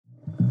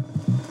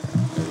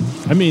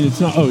I mean,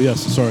 it's not. Oh yes,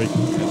 sorry.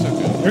 That's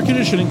okay. Air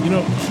conditioning.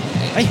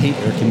 I hate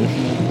air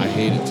conditioning. I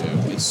hate it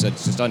too. It's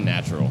just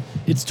unnatural.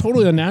 It's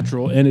totally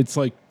unnatural, and it's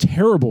like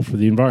terrible for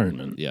the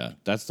environment. Yeah,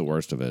 that's the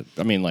worst of it.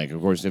 I mean, like,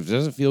 of course, if it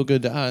doesn't feel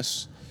good to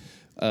us,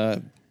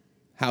 how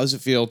does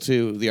it feel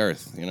to the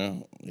earth?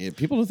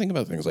 People don't think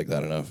about things like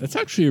that enough. That's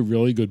actually a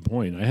really good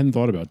point. I hadn't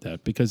thought about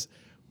that because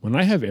when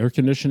I have air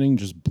conditioning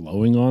just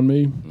blowing on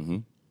me,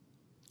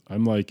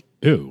 I'm like,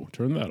 ew,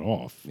 turn that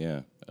off.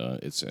 Yeah,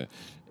 it's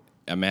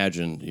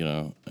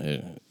imagine.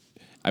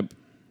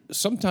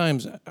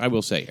 Sometimes I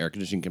will say air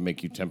conditioning can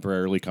make you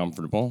temporarily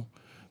comfortable,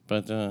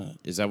 but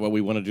is that what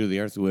we want to do to the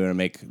earth? We want to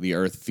make the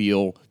earth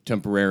feel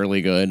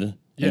temporarily good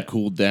and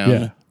cooled down.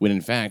 Yeah. When in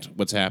fact,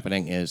 what's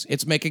happening is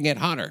it's making it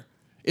hotter.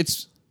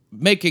 It's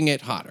making it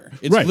hotter.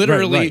 It's Right,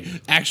 literally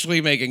right. actually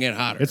making it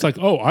hotter. It's like,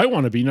 oh, I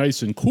want to be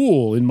nice and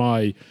cool in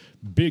my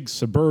big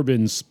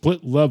suburban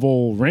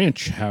split-level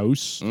ranch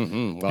house.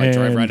 Well, I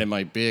drive right in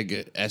my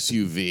big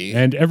SUV.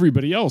 And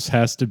everybody else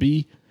has to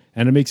be,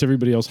 and it makes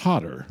everybody else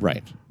hotter.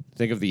 Right.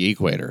 Think of the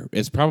equator.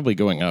 It's probably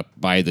going up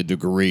by the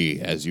degree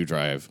as you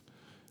drive.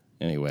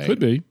 Anyway. Could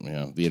be.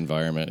 The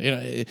environment.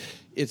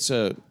 It's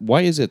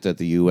why is it that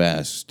the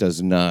U.S.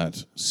 does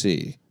not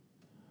see?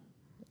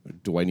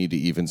 Do I need to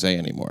even say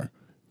anymore?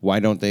 Why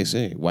don't they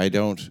see? Why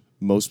don't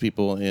most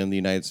people in the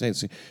United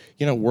States see?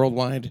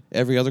 Worldwide,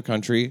 every other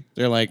country,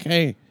 they're like,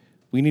 hey,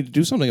 we need to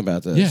do something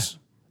about this. Yeah.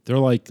 They're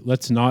like,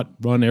 let's not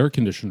run air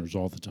conditioners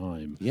all the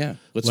time. Yeah.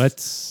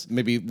 Let's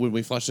maybe when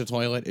we flush the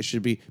toilet, it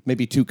should be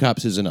maybe 2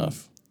 cups is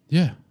enough.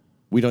 Yeah.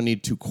 We don't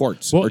need 2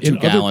 quarts or 2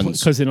 gallons.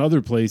 Because in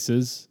other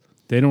places,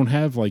 they don't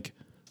have like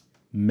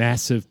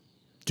massive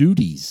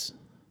duties.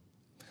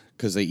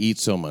 Because they eat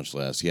so much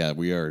less. Yeah,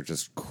 we are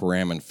just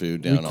cramming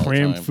food down all the time.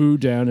 Cram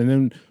food down,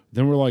 and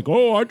then we're like,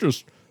 oh, I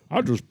just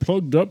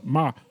plugged up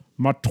my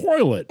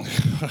toilet.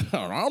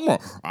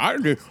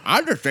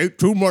 I just ate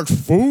too much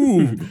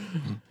food.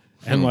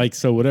 And like,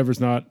 so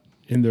whatever's not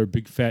in their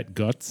big fat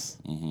guts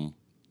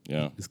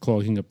is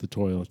clogging up the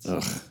toilets.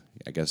 Ugh.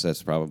 I guess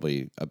that's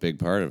probably a big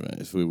part of it.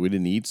 If we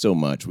didn't eat so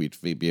much, we'd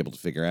be able to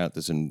figure out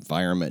this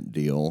environment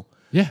deal.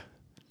 Yeah.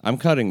 I'm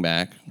cutting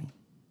back,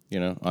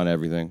 on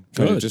everything.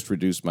 Trying to just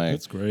reduce my...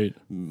 That's great.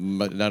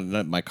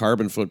 Not my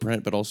carbon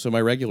footprint, but also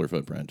my regular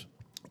footprint.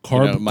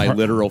 My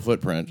literal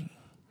footprint.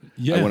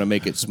 Yeah. I want to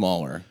make it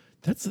smaller.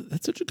 That's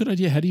such a good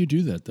idea. How do you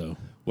do that, though?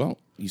 Well,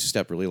 you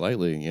step really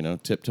lightly,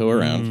 tiptoe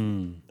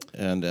around.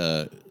 And,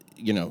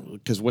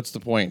 because what's the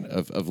point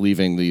of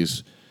leaving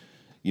these...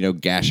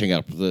 gashing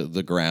up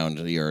the ground,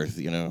 the earth,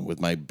 with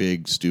my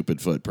big,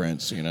 stupid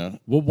footprints,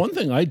 Well, one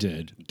thing I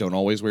did... Don't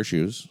always wear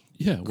shoes.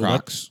 Yeah. Well,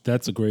 Crocs.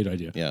 That's a great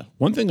idea. Yeah.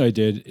 One thing I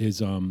did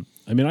is, I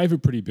have a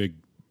pretty big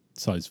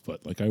size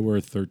foot. Like, I wear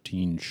a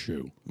 13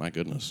 shoe. My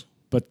goodness.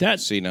 But that...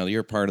 See, now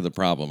you're part of the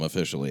problem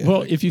officially.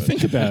 If you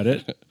think about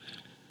it,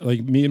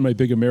 like me and my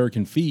big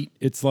American feet,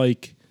 it's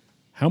like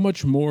how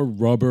much more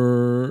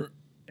rubber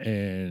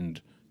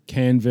and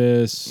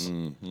canvas...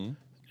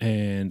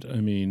 And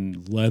I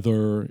mean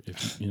leather.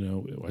 If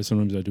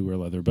sometimes I do wear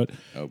leather, but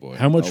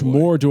how much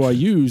more do I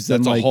use?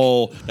 Than that's a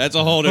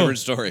whole different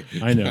story.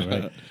 I know,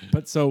 right?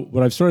 But so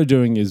what I've started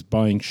doing is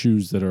buying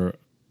shoes that are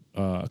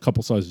a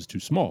couple sizes too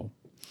small.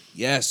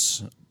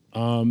 Yes.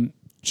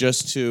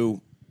 Just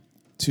to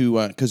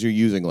because you're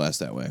using less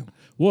that way.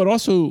 Well, it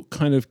also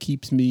kind of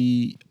keeps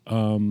me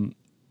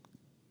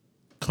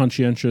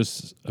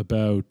conscientious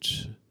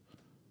about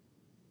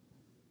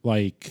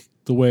like.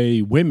 The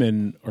way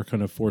women are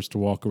kind of forced to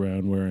walk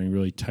around wearing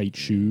really tight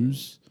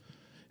shoes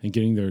and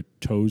getting their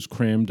toes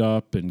crammed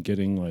up and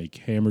getting like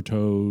hammer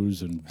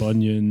toes and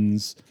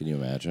bunions. Can you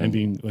imagine? And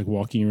being like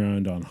walking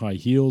around on high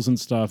heels and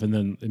stuff. And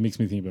then it makes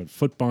me think about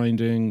foot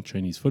binding,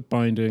 Chinese foot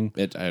binding.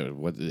 And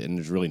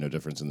there's really no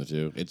difference in the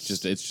two. It's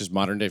just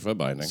modern day foot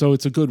binding. So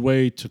it's a good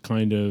way to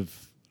kind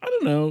of, I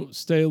don't know,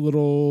 stay a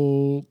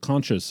little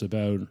conscious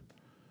about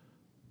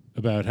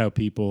how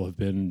people have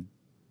been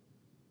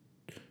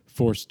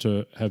forced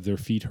to have their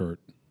feet hurt.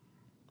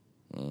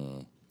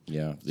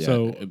 Yeah.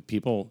 So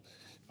people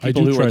I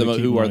do who try are to the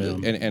keep who are my,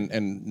 the,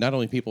 and not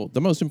only people, the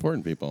most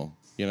important people,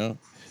 the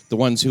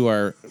ones who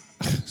are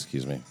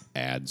excuse me,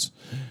 ads.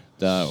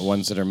 The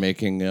ones that are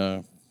making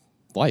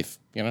life,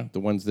 the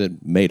ones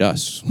that made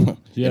us.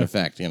 In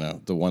effect,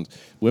 the ones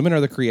women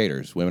are the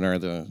creators. Women are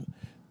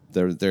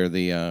they're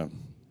the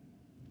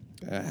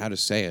how to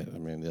say it? I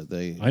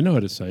mean, I know how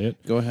to say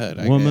it. Go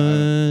ahead.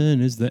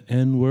 Woman is the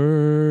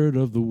N-word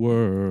of the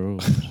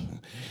world.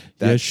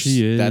 Yes,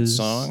 she is. That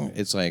song,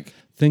 it's like...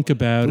 Think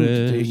about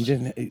it. He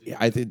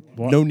didn't...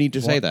 No need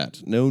to say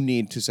that. No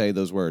need to say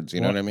those words. You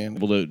know what I mean?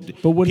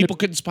 But people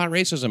couldn't spot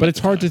racism. But it's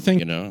hard to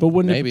think... But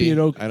wouldn't maybe, it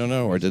be... I don't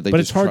know. Or did they but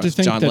just it's hard to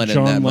think John that Lennon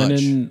John that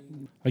Lennon... much?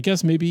 I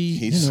guess maybe,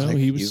 he's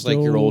he's like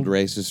your old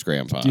racist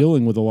grandpa.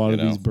 Dealing with a lot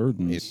of these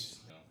burdens.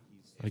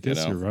 I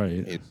guess you're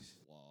right.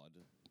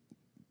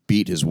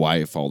 Beat his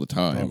wife all the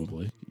time.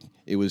 Probably.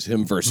 It was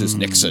him versus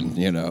Nixon,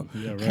 Yeah,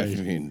 right. I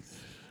mean,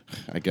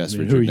 I guess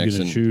who are Richard you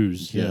Nixon. Going to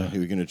choose? Yeah, who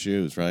are you going to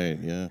choose? Right?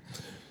 Yeah,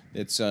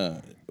 it's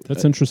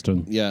that's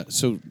interesting. Yeah.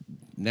 So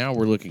now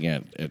we're looking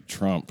at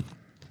Trump.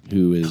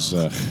 who is...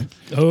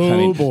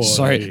 Oh, boy.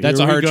 Sorry, that's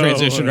Here a we hard go.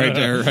 transition right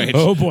there, right?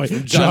 Oh, boy.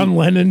 John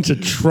Lennon to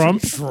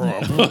Trump?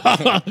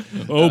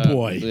 Oh,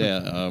 boy.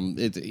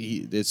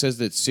 It says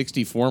that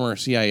 60 former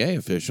CIA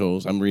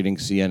officials, I'm reading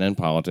CNN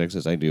Politics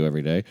as I do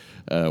every day,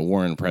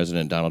 warned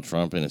President Donald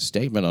Trump in a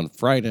statement on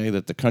Friday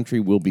that the country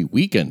will be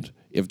weakened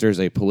if there's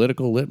a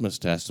political litmus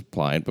test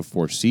applied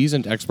before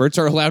seasoned experts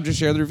are allowed to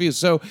share their views.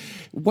 So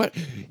what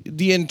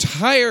the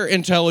entire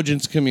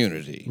intelligence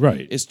community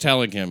is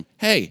telling him,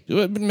 hey,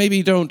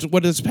 maybe don't,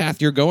 what is this path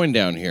you're going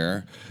down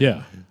here?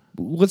 Yeah.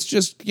 Let's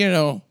just,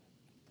 you're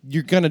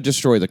going to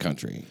destroy the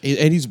country.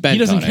 And he's bent on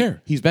it. He doesn't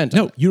care. He's bent on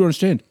it. No, you don't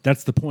understand.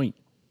 That's the point.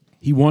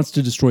 He wants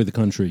to destroy the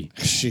country.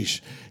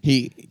 Sheesh.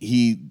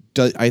 He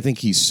does, I think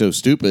he's so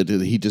stupid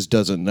that he just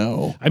doesn't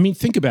know. I mean,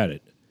 think about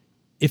it.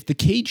 If the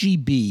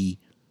KGB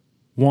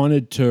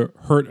wanted to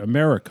hurt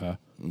America,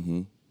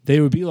 they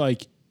would be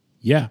like,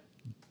 yeah,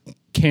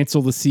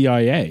 cancel the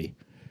CIA.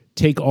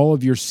 Take all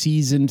of your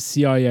seasoned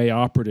CIA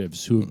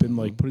operatives who have been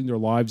like putting their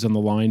lives on the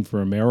line for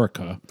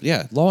America.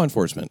 Yeah, law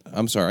enforcement.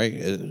 I'm sorry.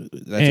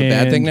 That's a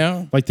bad thing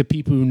now? Like the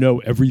people who know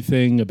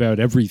everything about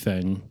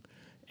everything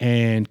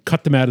and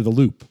cut them out of the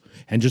loop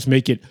and just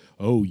make it,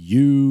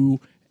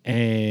 you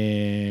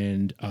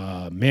and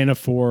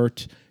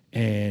Manafort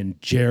and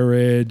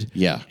Jared.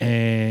 Yeah.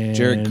 And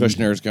Jared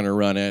Kushner is going to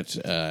run it.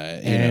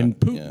 And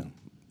Putin.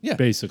 Yeah.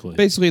 Basically.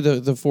 Basically,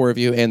 the four of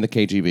you and the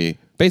KGB.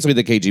 Basically,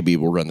 the KGB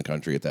will run the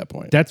country at that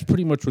point. That's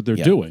pretty much what they're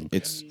doing.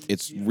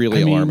 It's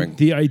really alarming.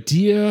 The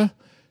idea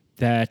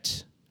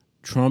that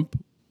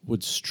Trump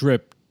would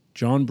strip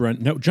John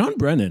Brennan. Now, John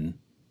Brennan,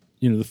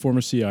 the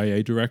former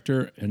CIA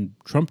director, and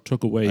Trump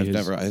took away I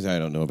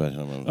don't know about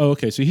him. Oh,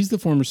 okay. So he's the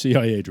former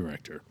CIA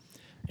director.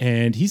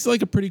 And he's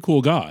like a pretty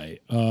cool guy.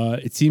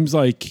 It seems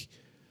like,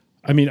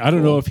 I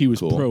don't know if he was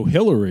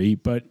pro-Hillary,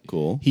 but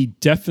he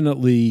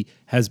definitely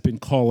has been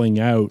calling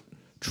out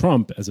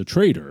Trump as a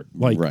traitor,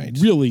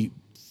 really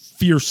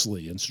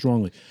fiercely and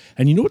strongly.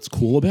 And you know what's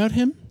cool about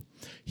him?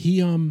 He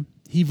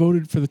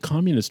voted for the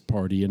Communist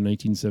Party in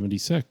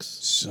 1976.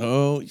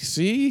 So,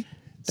 see?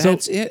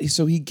 That's it.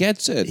 So he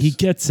gets it. He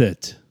gets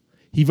it.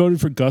 He voted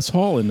for Gus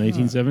Hall in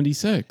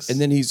 1976.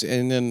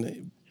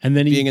 And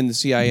then being in the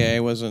CIA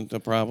wasn't a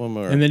problem?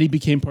 And then he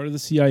became part of the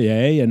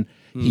CIA, and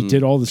he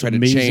did all this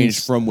amazing... Tried to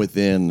change from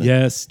within.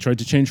 Yes, tried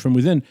to change from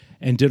within,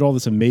 and did all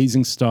this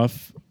amazing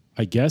stuff,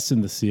 I guess,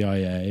 in the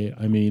CIA.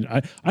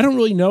 I don't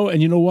really know,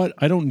 and you know what?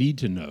 I don't need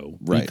to know.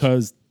 Right.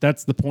 Because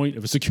that's the point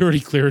of a security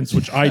clearance,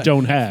 which I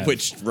don't have.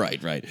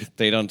 Right.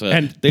 They don't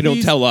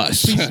don't tell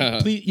us.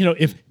 Please,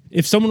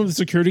 if someone with a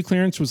security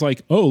clearance was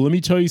like, oh, let me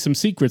tell you some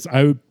secrets,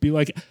 I would be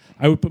like...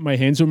 I would put my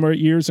hands over my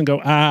ears and go,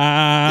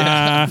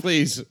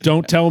 please.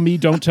 Don't tell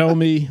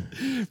me.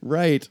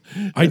 Right.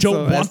 I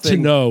don't want to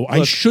know. Look,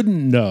 I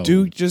shouldn't know.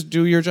 Just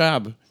do your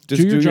job. Do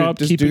your job,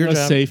 keeping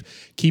us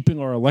safe, keeping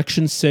our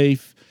elections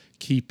safe,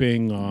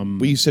 keeping...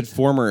 Well, you said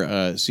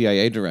former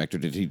CIA director.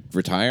 Did he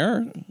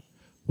retire?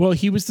 Well,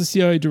 he was the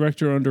CIA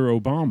director under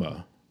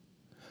Obama.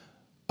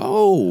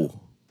 Oh,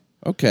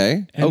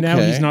 okay. And now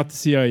he's not the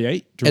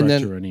CIA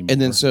director anymore.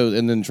 And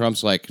then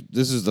Trump's like,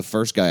 this is the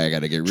first guy I got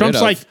to get rid of.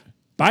 Trump's like,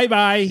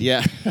 bye-bye.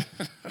 Yeah.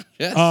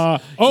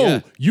 Yes.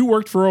 You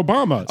worked for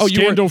Obama.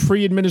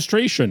 Scandal-free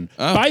administration.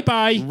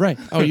 Bye-bye. Right.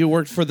 Oh, you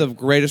worked for the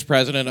greatest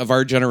president of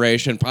our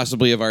generation,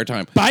 possibly of our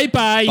time.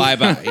 Bye-bye.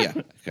 Bye-bye. Yeah.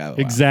 God, wow.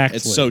 Exactly.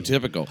 It's so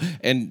typical.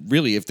 And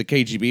really, if the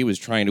KGB was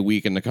trying to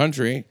weaken the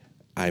country,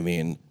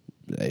 electing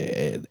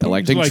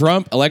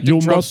Trump...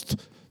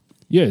 must,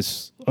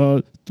 yes,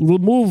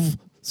 remove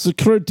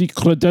security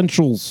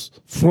credentials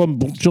from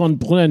John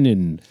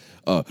Brennan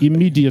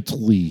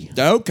immediately.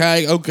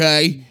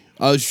 Okay.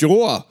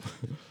 Sure.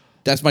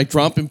 That's my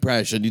Trump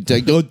impression. You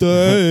take, sure. I'll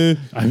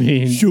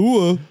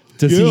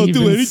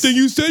do anything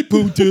you say,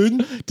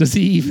 Putin. Does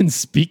he even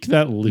speak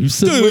that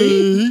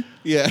lucidly?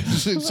 Yeah.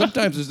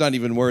 Sometimes it's not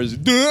even words.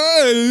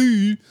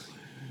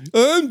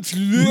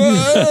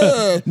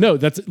 No,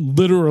 that's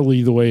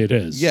literally the way it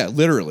is. Yeah,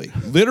 literally.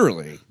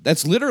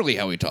 That's literally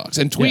how he talks.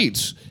 And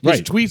tweets. Yeah.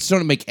 His tweets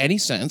don't make any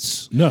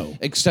sense. No.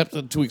 Except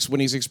the tweets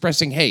when he's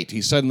expressing hate.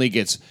 He suddenly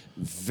gets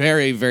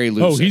very, very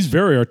lucid. Oh, he's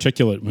very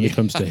articulate when it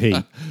comes to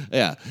hate.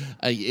 Yeah.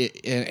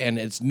 And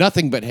it's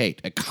nothing but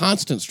hate. A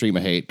constant stream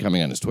of hate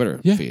coming on his Twitter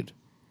feed.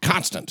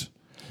 Constant.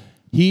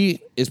 He's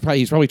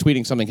probably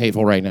tweeting something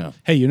hateful right now.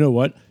 Hey, you know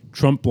what?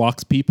 Trump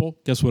blocks people.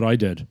 Guess what I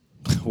did?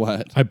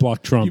 What? I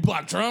blocked Trump. You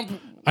blocked Trump?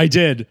 I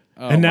did.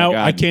 And now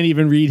I can't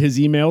even read his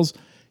emails,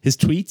 his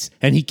tweets,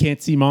 and he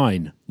can't see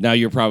mine. Now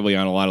you're probably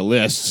on a lot of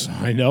lists.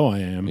 I know I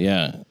am.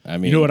 Yeah.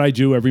 You know what I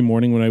do every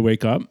morning when I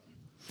wake up?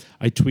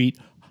 I tweet,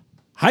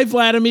 "Hi,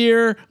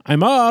 Vladimir.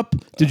 I'm up.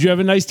 Did you have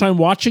a nice time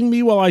watching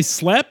me while I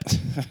slept?"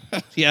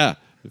 Yeah.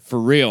 For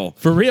real.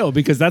 For real,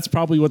 because that's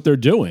probably what they're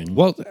doing.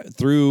 Well,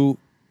 through,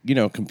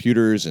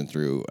 computers and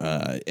through,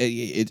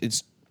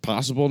 it's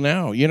possible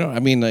now.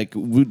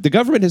 The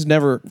government has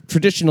never,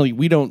 traditionally,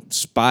 we don't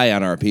spy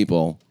on our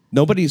people.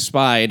 Nobody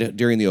spied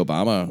during the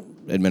Obama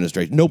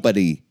administration.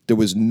 Nobody. There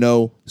was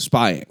no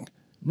spying.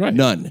 Right.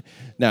 None.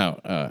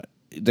 Now,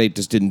 they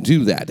just didn't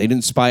do that. They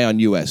didn't spy on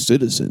U.S.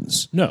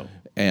 citizens. No.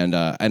 And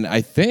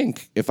I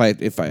think if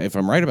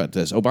I'm right about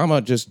this,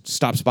 Obama just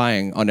stopped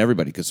spying on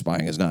everybody because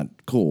spying is not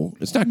cool.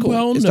 It's not cool.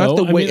 Well, it's no.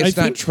 not the way. I It's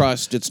not think,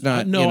 trust. It's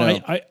not. No,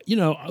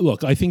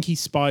 look, I think he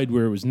spied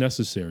where it was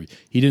necessary.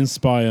 He didn't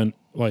spy on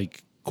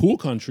like cool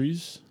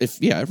countries.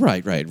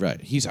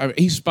 Right. He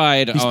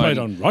spied. He spied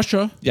on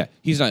Russia. Yeah,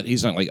 he's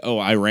not like, oh,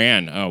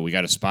 Iran. Oh, we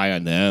got to spy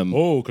on them.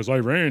 Oh, because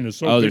Iran is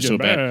so Oh, they're big so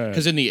and bad.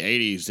 Because in the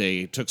 80s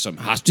they took some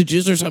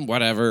hostages or some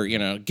whatever.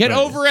 Get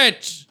over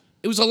it.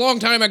 It was a long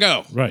time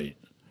ago. Right.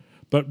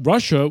 But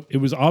Russia, it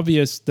was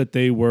obvious that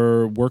they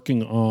were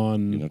working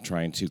on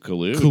trying to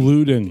collude,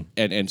 colluding,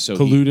 and so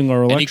colluding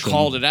our election. And he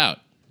called it out.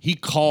 He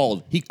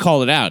called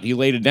it out. He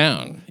laid it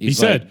down. He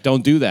said, like,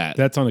 "Don't do that."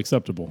 That's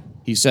unacceptable.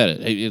 He said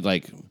it. It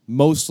like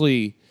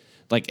mostly,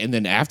 like, and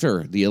then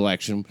after the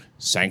election,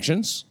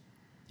 sanctions.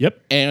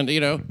 Yep. And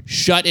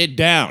shut it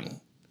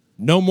down.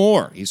 No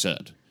more. He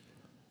said.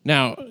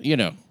 Now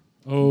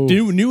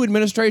new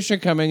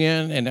administration coming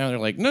in, and now they're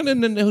like, no,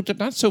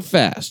 not so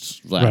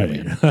fast,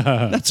 Vladimir.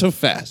 Right. Not so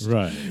fast.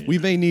 Right. We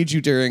may need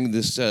you during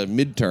this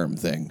midterm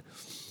thing,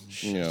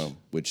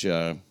 which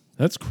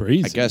that's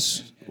crazy. I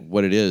guess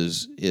what it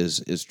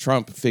is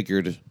Trump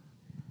figured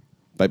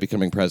by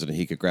becoming president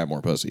he could grab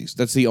more pussies.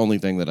 That's the only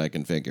thing that I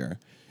can figure.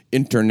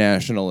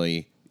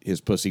 Internationally,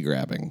 his pussy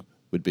grabbing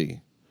would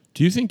be.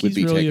 Do you think he's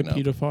really a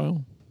taken up.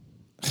 pedophile?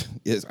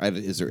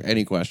 Is there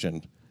any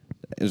question?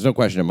 There's no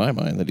question in my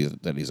mind that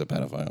he's a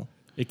pedophile.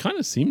 It kind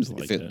of seems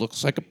like If it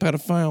looks like a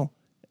pedophile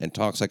and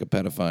talks like a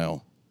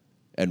pedophile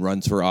and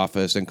runs for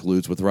office and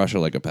colludes with Russia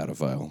like a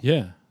pedophile.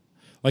 Yeah.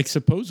 Like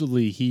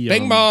supposedly he...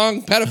 Bing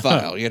bong,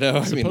 pedophile,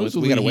 I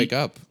mean, we got to wake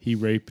up. He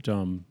raped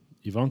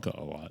Ivanka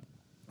a lot.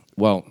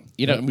 Well,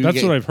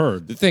 that's what I've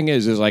heard. The thing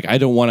is like I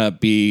don't want to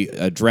be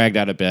dragged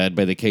out of bed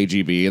by the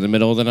KGB in the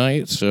middle of the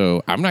night,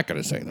 so I'm not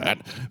going to say that.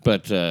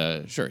 But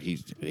sure,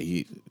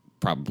 he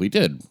probably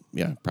did.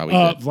 Yeah, probably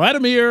did.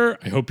 Vladimir,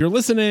 I hope you're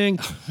listening.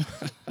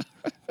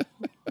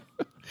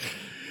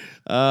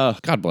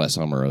 God bless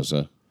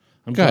Omarosa.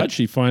 I'm glad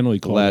she finally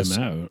called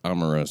him out.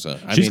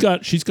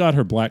 Omarosa. She's got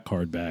her black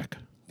card back,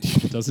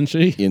 doesn't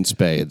she? In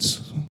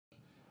spades.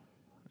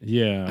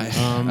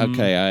 Yeah.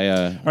 Okay.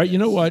 All right. You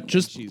know what?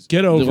 Just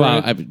get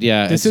over it.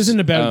 This isn't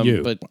about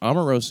you. But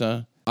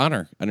Omarosa,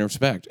 honor and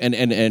respect,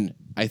 and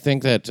I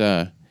think that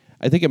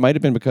I think it might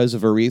have been because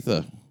of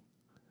Aretha.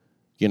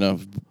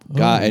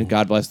 God and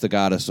God bless the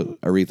goddess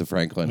Aretha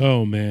Franklin.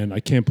 Oh man, I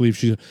can't believe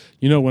she.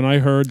 When I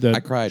heard that,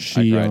 I cried.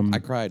 She, I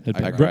cried.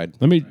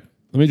 Let me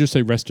just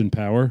say, rest in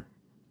power,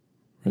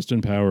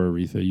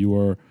 Aretha. You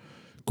are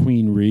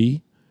Queen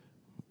Ree,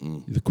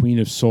 the Queen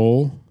of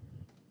Soul.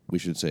 We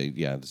should say,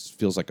 this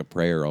feels like a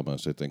prayer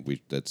almost. I think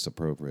that's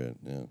appropriate.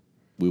 Yeah,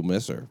 we'll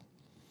miss her.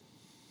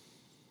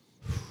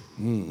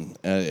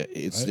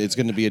 It's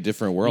going to be a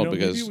different world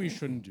because maybe we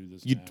shouldn't do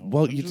this.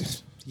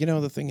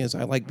 The thing is,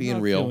 I like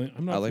being real.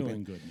 I'm not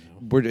feeling good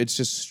now. It's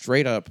just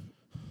straight up.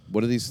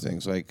 What are these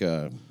things like?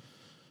 It's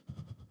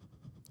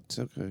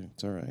okay.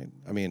 It's all right.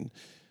 I mean,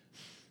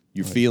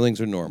 your feelings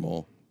are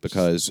normal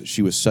because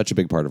she was such a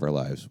big part of our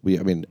lives.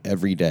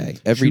 Every day.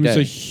 She was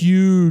a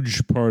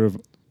huge part of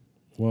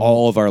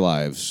all of our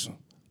lives.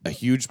 A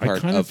huge part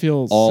I kind of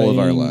feel all of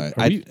our lives.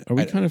 Are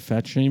we kind of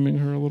fat shaming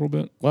her a little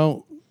bit?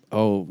 Well,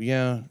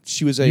 yeah,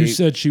 she was You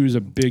said she was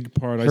a big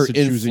part. Her I said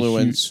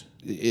influence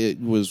it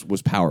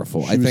was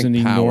powerful. She was an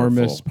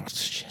enormous.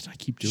 Shit, I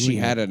keep doing. She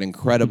had an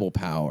incredible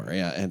power.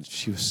 Yeah, and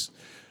she was.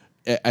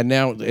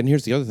 And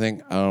here's the other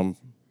thing. I'm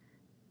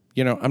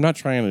not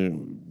trying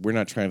to. We're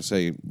not trying to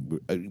say.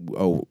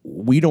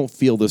 We don't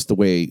feel this the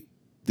way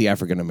the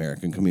African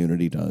American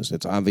community does.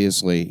 It's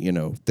obviously,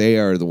 they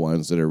are the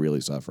ones that are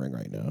really suffering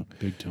right now.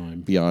 Big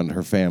time. Beyond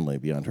her family,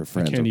 beyond her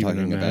friends. I'm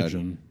talking about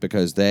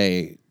because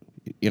they,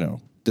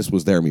 this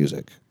was their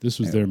music. This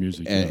was their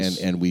music,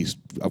 and we,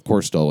 of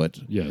course, stole it.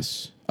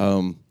 Yes.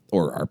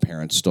 Or our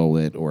parents stole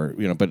it, or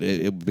but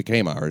it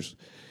became ours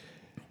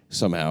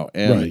somehow.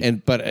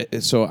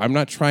 So I'm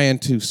not trying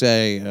to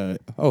say,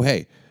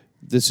 hey,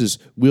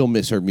 we'll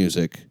miss her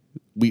music.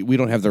 We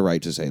don't have the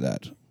right to say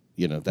that.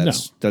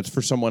 That's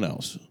for someone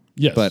else.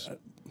 Yes. But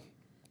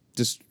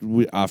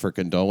we offer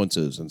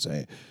condolences and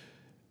say,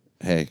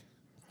 hey,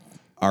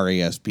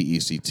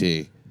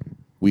 RESPECT,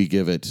 we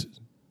give it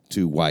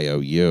to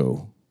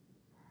YOU,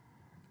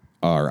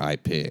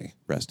 RIP,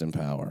 rest in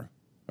power,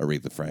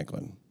 Aretha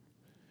Franklin,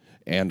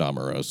 and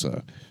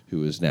Omarosa,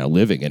 who is now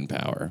living in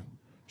power.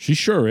 She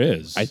sure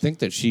is. I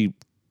think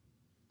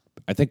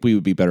we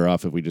would be better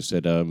off if we just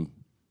said,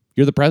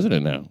 you're the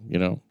president now,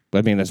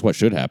 that's what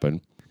should happen.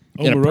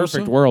 Omarosa? In a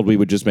perfect world, we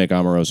would just make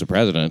Omarosa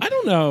president. I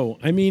don't know.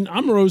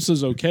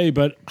 Omarosa's okay,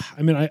 but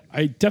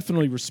I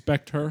definitely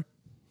respect her.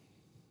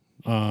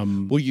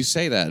 Well, you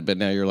say that, but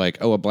now you're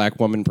like, a black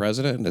woman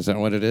president? Is that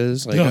what it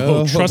is? Like,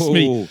 no, trust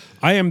me.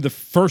 I am the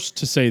first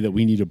to say that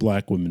we need a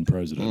black woman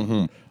president.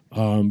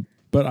 Mm-hmm.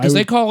 But because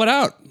they call it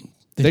out.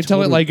 They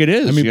tell it like it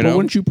is. But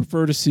wouldn't you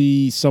prefer to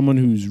see someone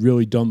who's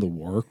really done the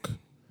work,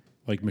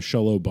 like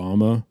Michelle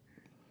Obama,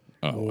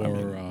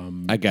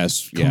 I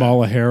guess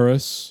Kamala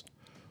Harris?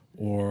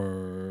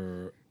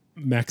 or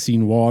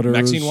Maxine Waters.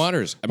 Maxine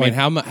Waters. I mean,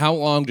 how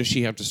long does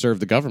she have to serve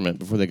the government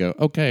before they go,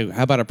 okay,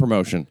 how about a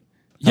promotion?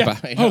 Yeah.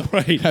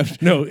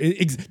 Right. No,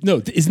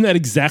 isn't that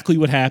exactly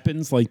what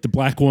happens? Like the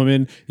black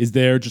woman is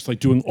there just like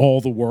doing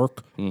all the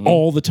work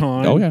all the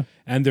time. Oh, yeah.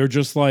 And they're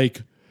just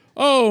like,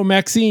 oh,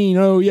 Maxine,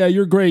 oh yeah,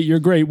 you're great.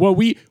 Well,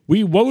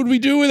 what would we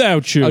do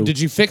without you? Oh, did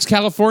you fix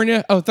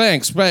California? Oh,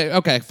 thanks. Right.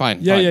 Okay, fine.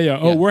 Yeah.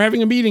 Oh, we're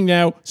having a meeting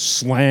now.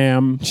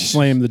 Slam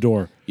the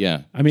door.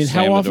 Yeah. I mean,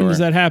 how often does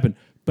that happen?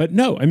 But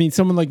no, I mean,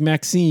 someone like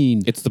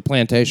Maxine. It's the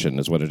plantation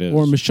is what it is.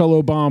 Or Michelle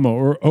Obama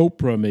or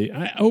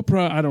Oprah.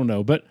 Oprah, I don't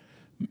know. But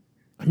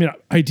I mean,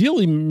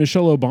 ideally,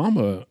 Michelle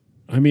Obama.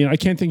 I mean, I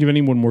can't think of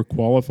anyone more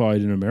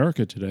qualified in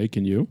America today.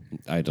 Can you?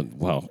 I don't.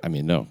 Well, I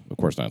mean, no, of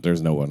course not.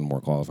 There's no one more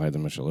qualified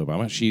than Michelle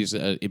Obama. She's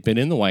been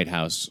in the White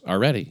House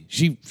already.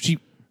 She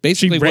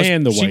basically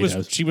ran the White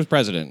House. She was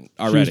president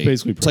already. She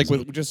was basically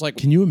president. It's like just like.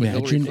 Can you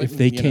imagine if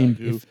they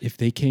came if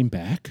they came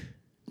back?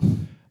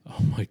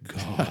 Oh my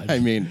God! I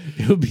mean,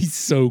 it would be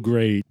so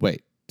great.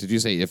 Wait, did you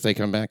say if they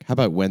come back? How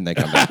about when they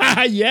come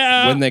back?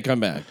 Yeah, when they come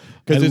back,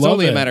 because it's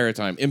only a matter of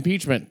time.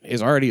 Impeachment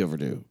is already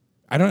overdue.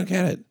 I don't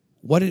get it.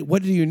 What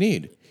do you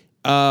need?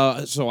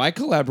 So I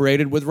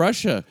collaborated with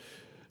Russia.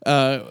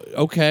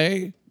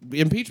 Okay,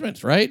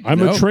 impeachment, right?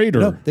 I'm a traitor.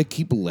 No, they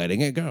keep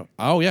letting it go.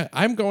 Oh yeah,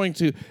 I'm going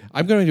to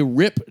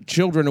rip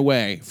children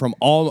away from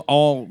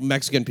all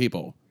Mexican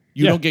people.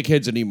 You don't get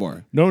kids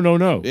anymore. No.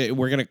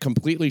 We're going to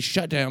completely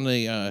shut down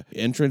the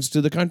entrance to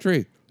the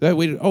country.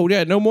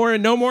 No more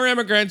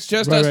immigrants,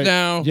 just us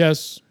now.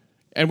 Yes.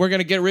 And we're going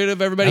to get rid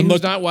of everybody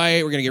who's not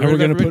white. We're going to get rid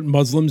of everybody. We're going to put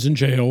Muslims in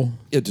jail.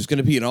 There's going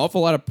to be an awful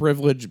lot of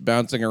privilege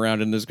bouncing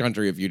around in this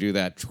country if you do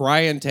that.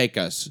 Try and take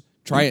us.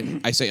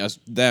 I say us,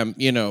 them,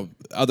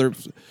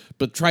 others,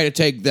 but try to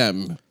take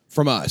them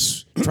from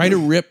us. Try to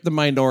rip the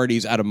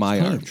minorities out of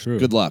my arms. True.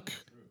 Good luck.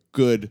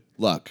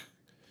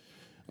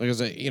 Like I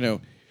say,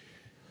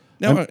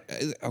 now,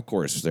 of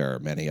course, there are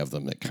many of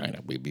them that kind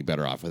of we'd be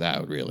better off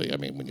without, really. I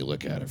mean, when you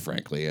look at it,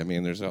 frankly. I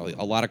mean, there's a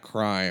lot of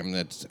crime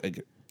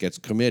that gets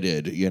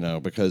committed,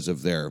 because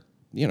of their,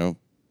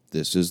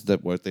 this is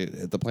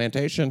the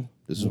plantation.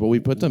 This is what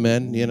we put them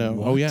in,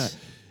 What? Oh, yeah.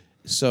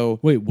 So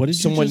wait, what did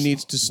someone you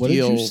needs to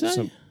steal? What did you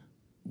say?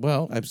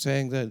 Well, I'm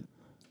saying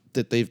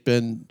that they've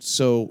been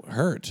so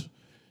hurt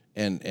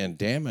and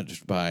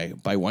damaged by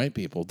white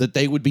people that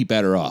they would be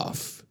better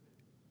off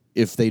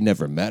if they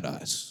never met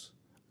us.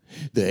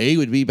 They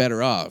would be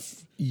better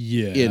off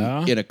in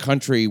a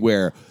country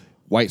where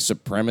white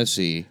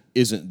supremacy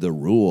isn't the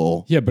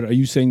rule. Yeah, but are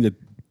you saying that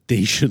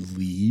they should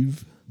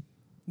leave?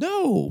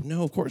 No,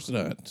 of course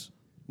not.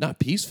 Not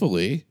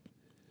peacefully.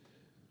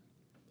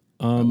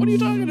 What are you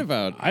talking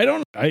about?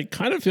 I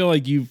kind of feel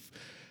like you've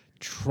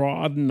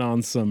trodden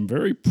on some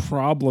very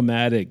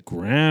problematic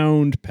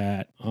ground,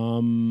 Pat.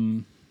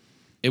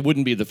 It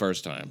wouldn't be the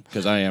first time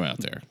because I am out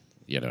there.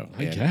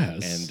 I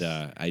guess.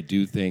 And I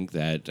do think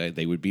that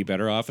they would be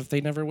better off if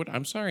they never would.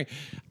 I'm sorry.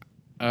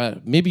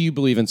 Maybe you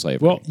believe in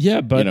slavery. Well,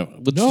 yeah, but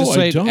let's just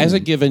say, I don't. As a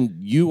given,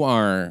 you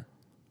are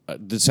a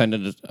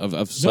descendant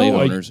of slave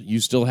owners. You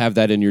still have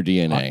that in your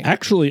DNA.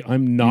 Actually,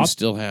 I'm not. You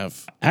still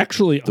have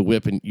the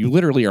whip, and you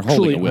literally are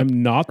holding a whip.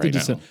 I'm not right the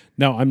descendant.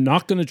 Now, I'm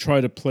not going to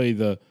try to play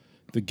the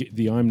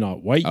I'm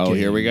not white game.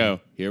 Here we go.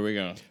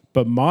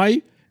 But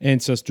my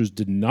ancestors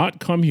did not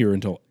come here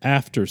until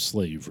after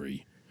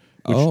slavery.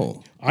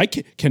 I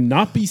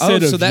cannot be said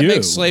of you. So that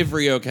makes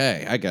slavery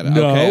okay. I get it.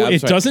 No, okay,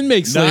 it doesn't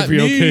make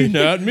slavery okay.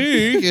 Not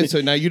me.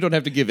 So now you don't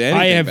have to give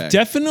anything I have back.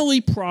 definitely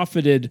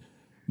profited.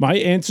 My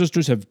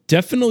ancestors have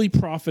definitely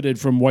profited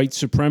from white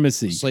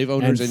supremacy. Slave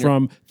owners and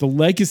from the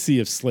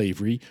legacy of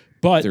slavery.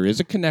 But there is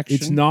a connection.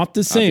 It's not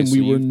the same.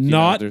 Obviously, we were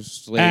not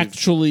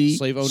actually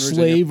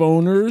slave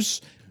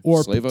owners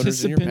or slave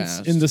participants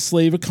in the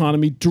slave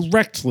economy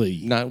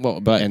directly.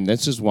 And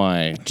this is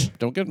why,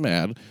 don't get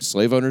mad,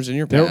 slave owners in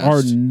your past. There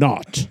are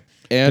not.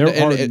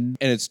 And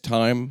it's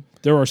time.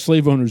 There are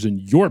slave owners in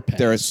your past.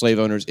 There are slave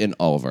owners in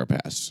all of our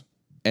pasts.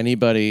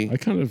 Anybody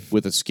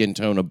with a skin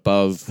tone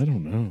above. I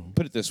don't know.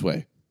 Put it this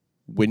way.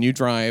 When you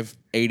drive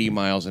 80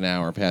 miles an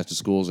hour past a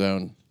school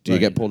zone, do you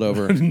get pulled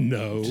over?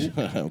 No.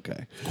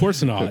 Okay. Of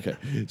course not. Okay.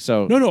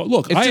 So no.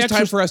 Look, it's just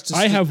time for us to.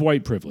 I have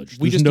white privilege.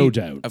 There's no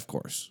doubt. Of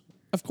course.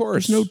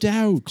 There's no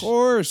doubt. Of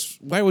course.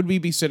 Why would we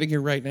be sitting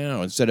here right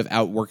now instead of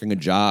out working a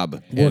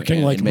job?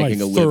 Working and making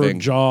my a third living?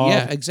 job.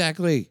 Yeah,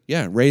 exactly.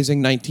 Yeah,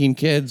 raising 19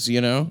 kids,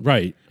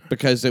 Right.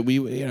 Because that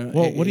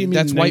well, what do you mean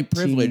that's white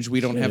 19 privilege. We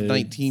don't have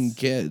 19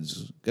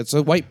 kids. That's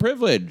a white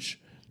privilege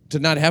to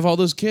not have all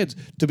those kids,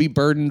 to be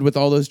burdened with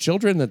all those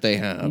children that they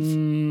have.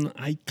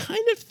 I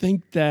kind of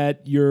think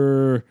that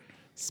you're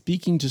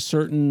speaking to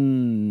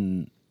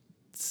certain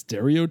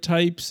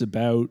stereotypes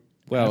about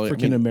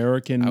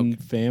African-American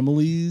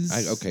families.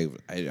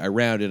 I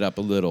rounded up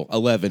a little.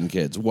 11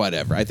 kids,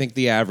 whatever. I think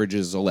the average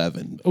is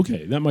 11.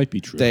 Okay, that might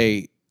be true.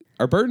 They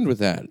are burdened with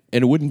that.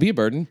 And it wouldn't be a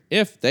burden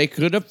if they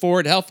could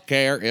afford health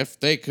care, if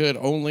they could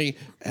only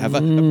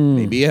have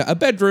maybe a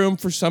bedroom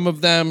for some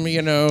of them,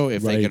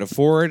 if they could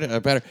afford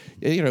a better,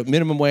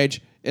 minimum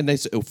wage, and they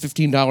say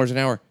 $15 an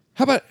hour.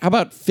 How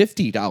about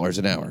 $50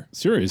 an hour?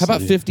 Seriously. How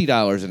about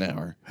 $50 an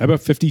hour? How about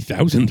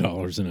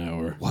 $50,000 an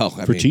hour? Well,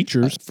 for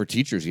teachers. For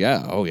teachers,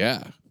 yeah. Oh,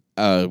 yeah.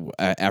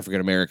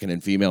 African American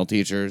and female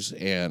teachers,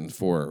 and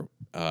for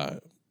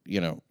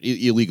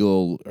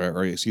illegal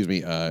or excuse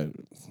me.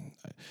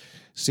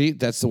 See,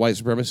 that's the white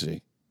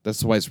supremacy. That's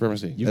the white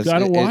supremacy. You've got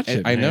to watch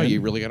it. I know,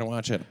 you really got to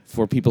watch it.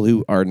 For people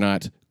who are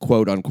not,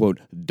 quote unquote,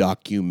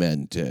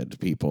 documented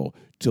people,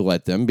 to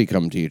let them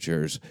become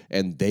teachers,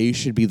 and they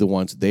should be the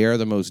ones. They are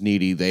the most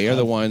needy. They are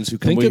the ones who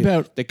come.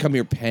 They come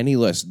here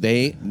penniless.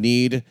 They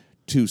need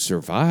to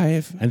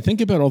survive. And think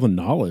about all the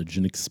knowledge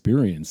and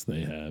experience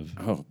they have.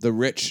 Oh, the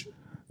rich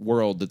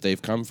world that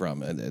they've come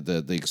from, and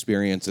the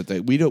experience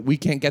that we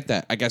can't get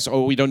that. I guess.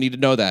 Oh, we don't need to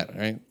know that,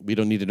 right? We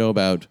don't need to know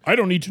about. I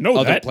don't need to know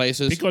other that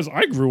places because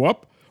I grew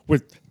up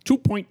with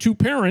 2.2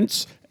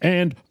 parents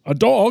and a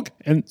dog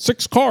and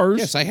 6 cars.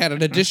 Yes, I had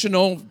an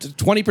additional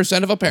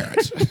 20% of a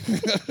parent.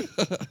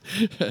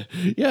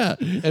 Yeah,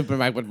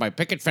 and with my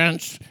picket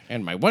fence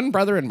and my one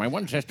brother and my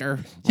one sister.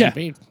 Yeah.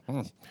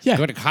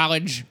 Go to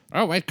college.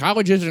 Oh, wait,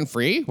 college isn't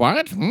free?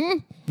 What?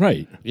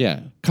 Right.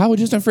 Yeah,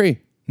 college isn't free.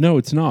 No,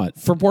 it's not.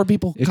 For poor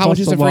people, It college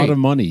costs isn't a lot free. of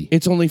money.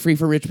 It's only free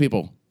for rich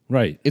people.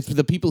 Right. It's for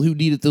the people who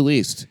need it the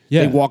least.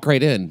 Yeah. They walk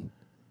right in.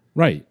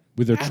 Right.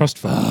 With their trust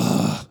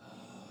funds.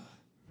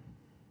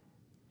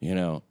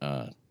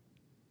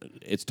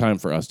 It's time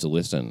for us to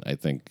listen, I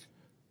think,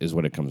 is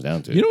what it comes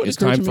down to. You know what it's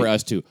occurred time to for me?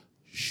 us to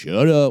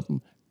shut up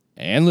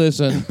and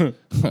listen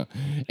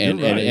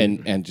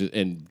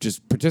and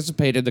just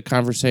participate in the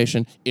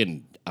conversation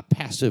in a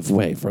passive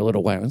way for a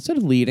little while instead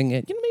of leading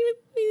it.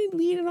 Maybe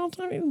lead it all the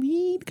time.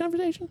 Lead the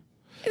conversation.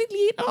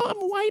 I'm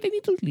white. I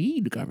need to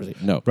lead the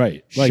conversation. No.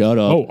 Right. Shut up.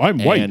 Oh, I'm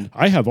white.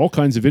 I have all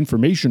kinds of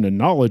information and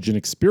knowledge and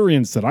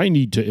experience that I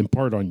need to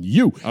impart on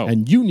you. Oh.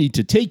 And you need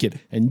to take it.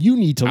 And you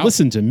need to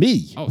listen to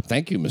me. Oh,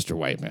 thank you, Mr.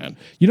 White Man.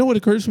 You know what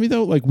occurs to me,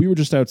 though? Like, we were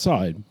just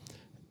outside,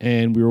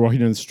 and we were walking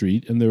down the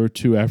street, and there were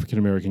 2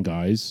 African-American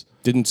guys.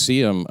 Didn't see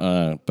him,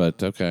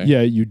 but okay.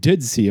 Yeah, you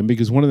did see him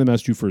because one of them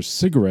asked you for a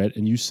cigarette,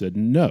 and you said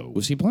no.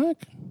 Was he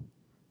black?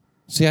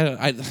 See,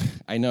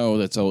 I know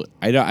that's all.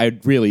 I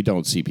really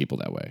don't see people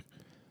that way.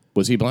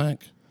 Was he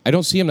black? I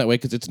don't see him that way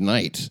because it's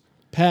night.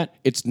 Pat,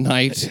 It's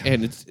night,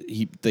 and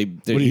he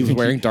was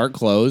wearing dark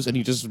clothes, and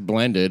he just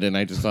blended, and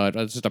I just thought,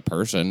 oh, it's just a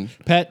person.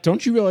 Pat,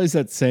 don't you realize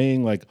that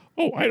saying, like,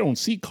 oh, I don't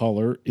see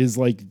color is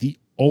like the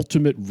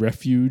ultimate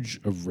refuge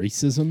of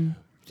racism?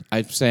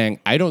 I'm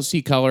saying I don't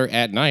see color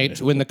at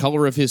night when the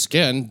color of his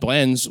skin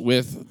blends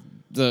with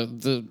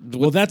the.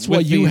 Well, that's why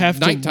you have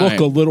nighttime. to look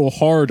a little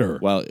harder.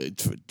 Well,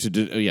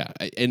 yeah,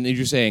 and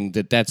you're saying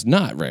that's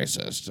not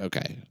racist.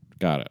 Okay,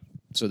 got it.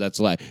 So that's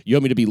a lie. You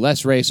want me to be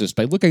less racist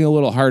by looking a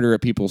little harder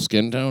at people's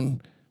skin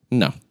tone?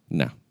 No.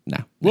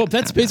 Well,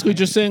 that's basically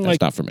just saying, That's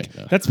like, not for me.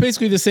 No. that's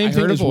basically the same I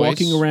thing heard a as voice.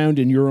 walking around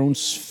in your own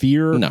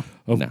sphere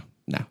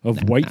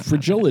of white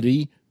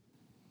fragility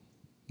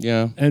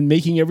Yeah. and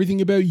making everything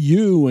about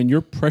you and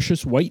your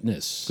precious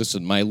whiteness.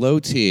 Listen, my low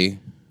T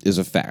is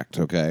a fact,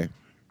 okay?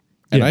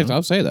 And Yeah.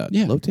 I'll say that.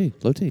 Yeah. Low T,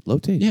 low T, low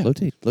T, Yeah. low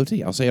T, low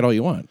T. I'll say it all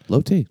you want. Low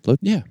T, low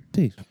Yeah.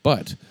 T.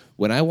 But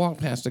when I walk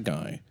past a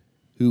guy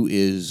who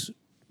is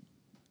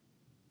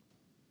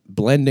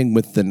blending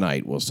with the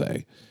night, we'll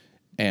say,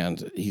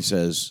 and he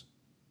says,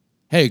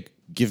 hey,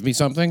 give me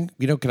something.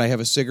 Can I have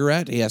a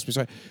cigarette? He asks me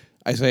something.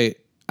 I say,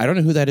 I don't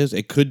know who that is.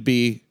 It could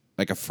be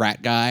like a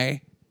frat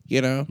guy,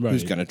 who's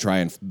Right. going to try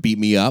and beat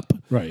me up.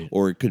 Right.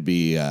 Or it could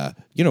be, a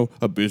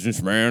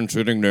businessman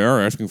sitting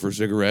there asking for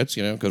cigarettes,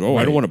 because, I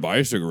Right. don't want to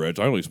buy cigarettes.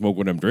 I only smoke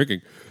when I'm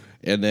drinking.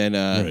 And then,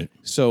 Right.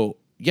 so,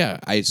 yeah,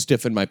 I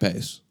stiffen my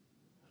pace.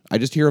 I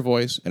just hear a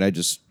voice, and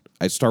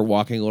I start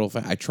walking a little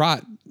fast. I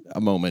trot a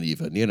moment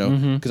even,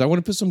 because I want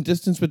to put some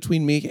distance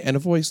between me and a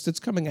voice that's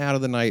coming out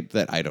of the night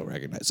that I don't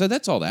recognize. So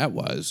that's all that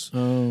was.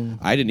 Oh.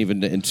 I didn't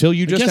even, until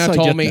you just guess now I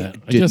told get me, that.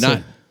 I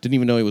guess didn't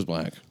even know he was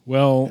black.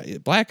 Well,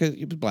 Black,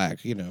 he was black,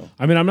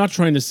 I mean, I'm not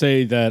trying to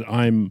say that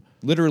I'm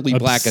literally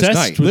black as obsessed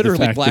night. with the Literally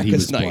fact black that he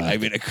as was night. black. I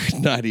mean, I could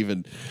not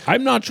even.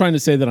 I'm not trying to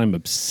say that I'm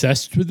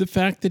obsessed with the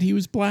fact that he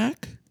was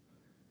black.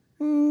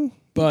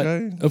 But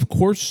okay. of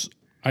course,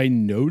 I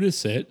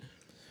notice it.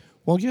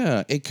 Well,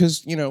 yeah,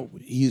 because,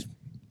 he's,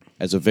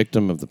 as a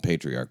victim of the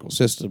patriarchal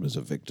system, as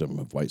a victim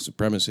of white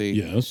supremacy,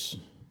 Yes.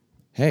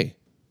 hey,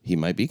 he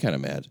might be kind of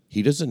mad.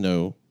 He doesn't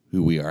know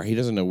who we are. He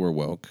doesn't know we're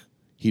woke.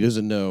 He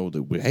doesn't know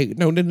that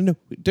no.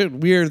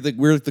 Dude, we're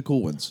the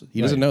cool ones.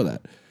 He doesn't know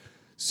that.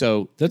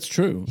 So That's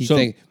true.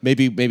 he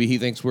maybe he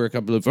thinks we're a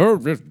couple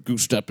of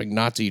goose-stepping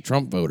Nazi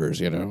Trump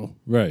voters,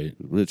 Right.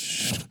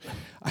 which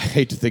I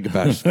hate to think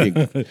about as being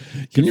Can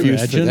you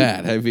confused for imagine?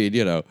 that. I mean,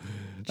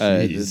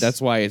 Jeez.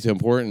 that's why it's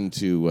important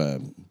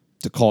to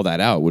call that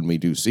out when we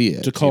do see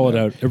it. To call it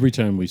out every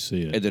time we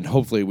see it. And then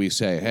hopefully we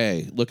say,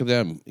 hey, look at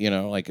them,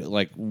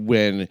 like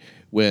when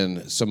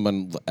when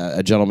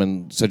a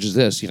gentleman such as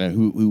this,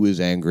 who is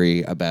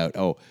angry about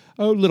a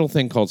little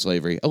thing called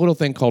slavery, a little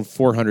thing called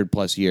 400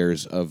 plus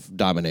years of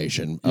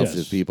domination of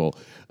his people,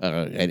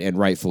 and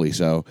rightfully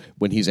so.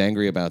 When he's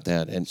angry about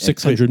that, and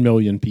 600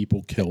 million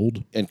people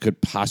killed, and could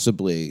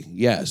possibly,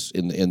 yes,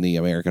 in the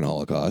American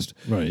Holocaust,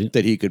 right?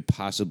 That he could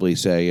possibly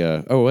say,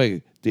 "Oh,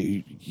 wait,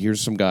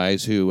 here's some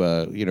guys who,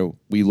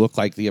 we look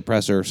like the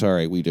oppressor."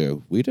 Sorry, we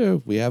do. We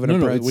have an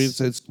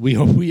oppressor. We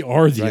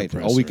are the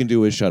oppressor. All we can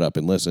do is shut up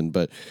and listen.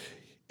 But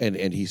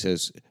and he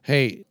says,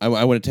 "Hey, I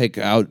want to take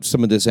out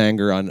some of this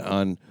anger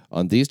on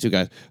these two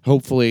guys.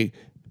 Hopefully,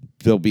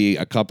 there'll be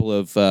a couple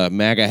of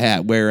MAGA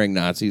hat wearing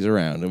Nazis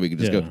around, and we can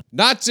just go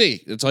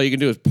Nazi." That's all you can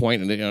do is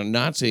point and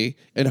Nazi,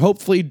 and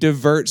hopefully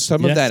divert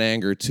some of that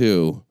anger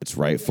to its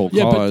rightful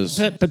cause.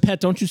 But Pat,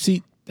 don't you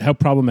see how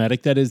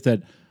problematic that is?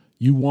 That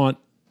you want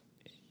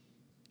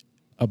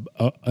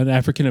an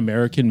African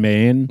American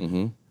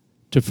man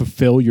to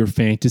fulfill your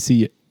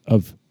fantasy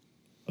of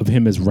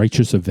him as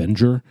righteous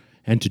avenger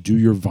and to do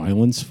your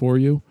violence for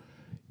you.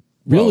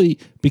 Really,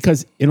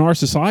 because in our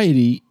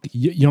society,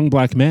 young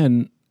black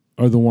men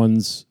are the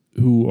ones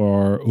who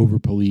are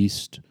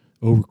over-policed,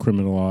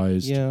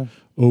 over-criminalized,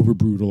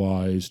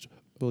 over-brutalized,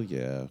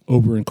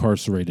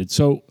 over-incarcerated.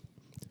 So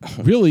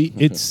really,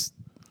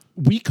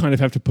 we kind of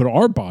have to put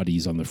our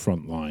bodies on the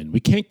front line.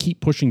 We can't keep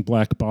pushing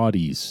black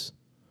bodies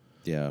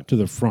to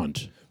the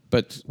front.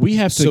 But we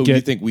have to. So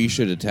you think we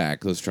should attack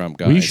those Trump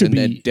guys and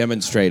then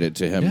demonstrate it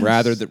to him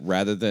rather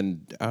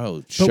than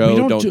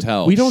show don't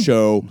tell.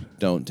 Show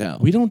don't tell.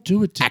 We don't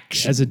do it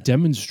as a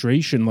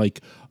demonstration,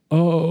 like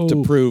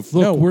to prove.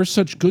 Look, we're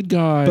such good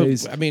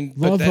guys. But, I mean,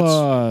 love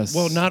us.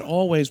 Well, not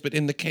always, but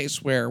in the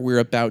case where we're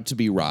about to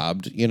be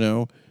robbed,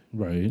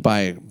 right,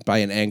 by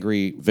an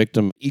angry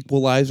victim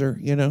equalizer,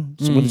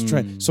 someone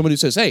who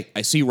says, "Hey,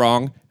 I see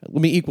wrong.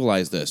 Let me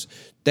equalize this."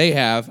 They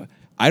have,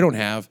 I don't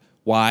have.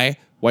 Why?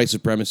 White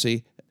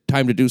supremacy.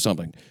 Time to do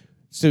something.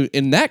 So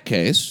in that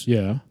case,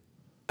 they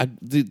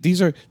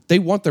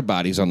want their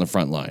bodies on the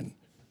front line.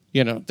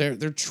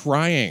 They're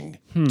trying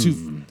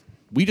to.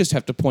 We just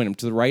have to point them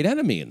to the right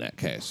enemy in that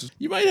case.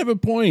 You might have a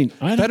point.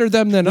 Better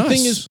them than us. The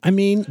thing is, I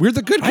mean, we're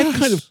the good guys.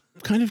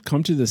 I've kind of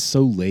come to this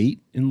so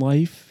late in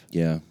life.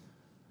 Yeah.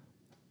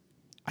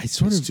 It's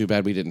too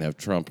bad we didn't have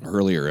Trump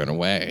earlier in a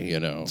way,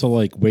 to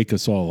like wake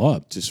us all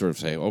up. To sort of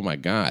say, "Oh my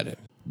God,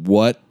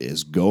 what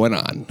is going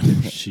on?"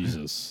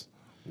 Jesus.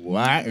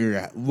 What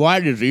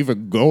is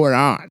even going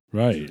on?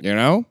 Right.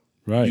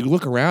 Right. You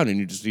look around and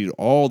you just see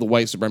all the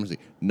white supremacy,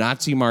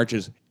 Nazi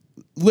marches,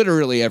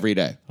 literally every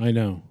day. I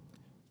know.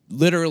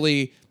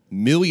 Literally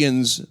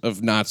millions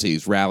of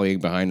Nazis rallying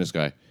behind this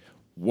guy.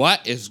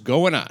 What is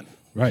going on?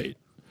 Right.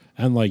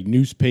 And like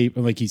newspaper,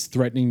 like he's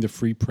threatening the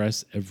free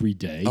press every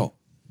day. Oh,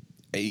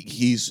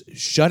 he's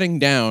shutting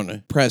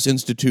down press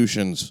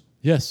institutions.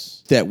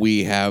 Yes. That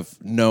we have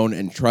known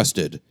and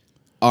trusted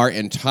our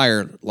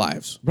entire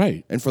lives.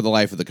 Right. And for the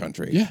life of the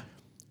country. Yeah.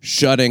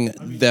 Shutting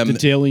them down. The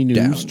Daily News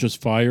down. just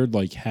fired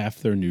like half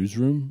their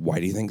newsroom. Why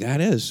do you think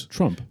that is?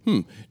 Trump.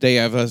 They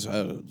have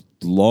a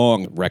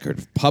long record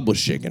of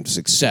publishing and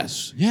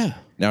success. Yeah.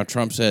 Now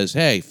Trump says,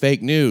 "Hey,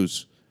 fake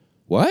news."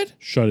 What?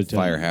 Shut it down.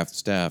 Fire half the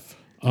staff.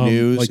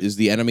 News is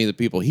the enemy of the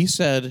people. He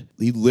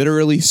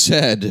literally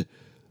said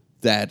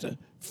that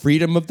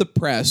freedom of the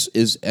press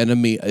is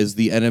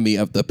the enemy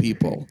of the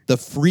people. The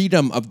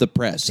freedom of the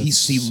press.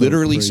 He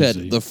literally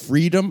said the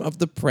freedom of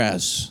the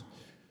press.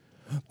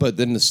 But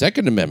then the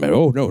Second Amendment,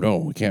 no,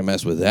 we can't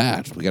mess with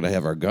that. We got to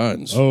have our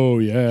guns. Oh,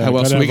 yeah. How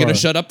else are we going to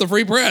shut up the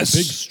free press?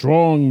 Big,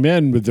 strong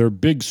men with their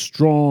big,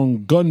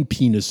 strong gun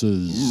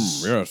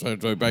penises. Yes,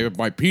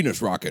 my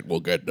penis rocket will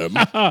get them.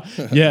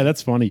 Yeah,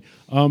 that's funny.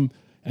 And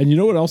you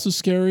know what else is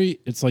scary?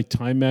 It's like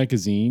Time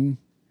Magazine.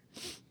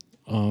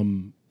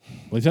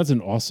 Like that's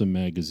an awesome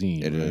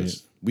magazine. It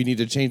is. We need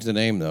to change the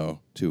name though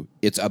to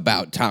It's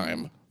About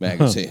Time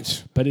magazine.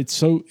 But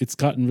it's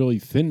gotten really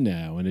thin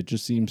now, and it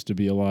just seems to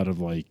be a lot of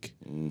like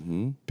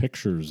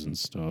pictures and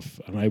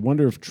stuff. And I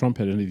wonder if Trump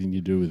had anything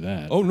to do with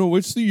that. Oh no,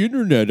 it's the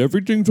internet.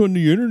 Everything's on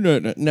the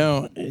internet.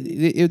 No,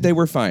 they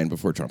were fine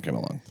before Trump came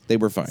along. They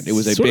were fine. It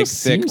was a big,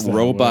 thick,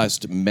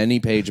 robust,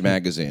 many-page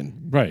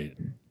magazine. Right.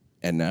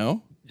 And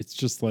now it's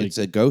just like it's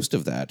a ghost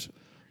of that.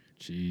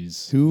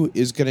 Jeez. Who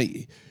is gonna?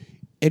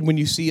 And when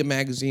you see a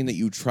magazine that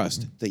you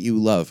trust, that you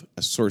love,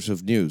 a source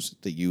of news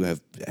that you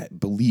have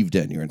believed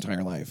in your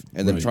entire life,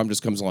 and then Trump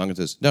just comes along and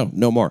says,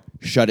 no more.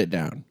 Shut it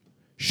down.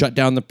 Shut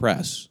down the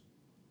press.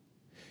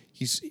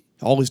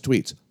 All his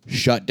tweets,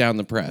 shut down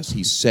the press.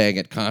 He's saying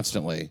it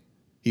constantly.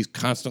 He's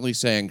constantly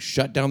saying,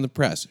 shut down the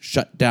press,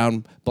 shut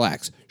down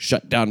blacks,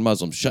 shut down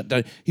Muslims, shut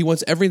down. He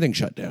wants everything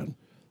shut down.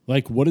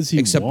 Like, what does he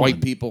Except want?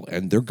 white people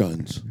and their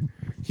guns.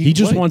 He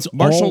just wants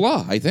martial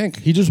law, I think.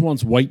 He just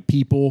wants white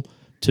people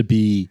to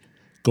be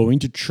going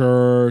to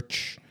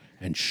church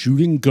and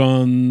shooting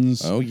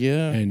guns. Oh,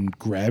 yeah. And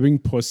grabbing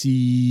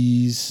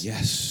pussies.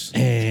 Yes.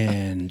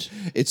 And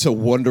it's a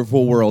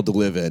wonderful world to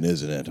live in,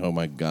 isn't it? Oh,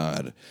 my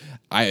God.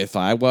 If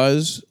I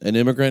was an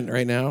immigrant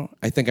right now,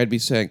 I think I'd be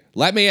saying,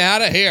 let me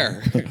out of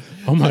here.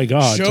 Oh my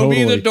God! Show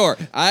totally. me the door.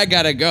 I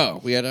gotta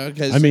go.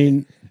 I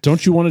mean,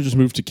 don't you want to just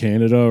move to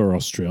Canada or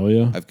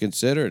Australia? I've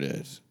considered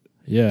it.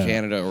 Yeah,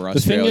 Canada or Australia.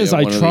 The thing is,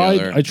 one or the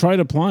other. I tried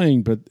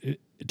applying, but it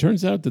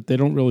turns out that they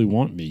don't really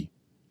want me.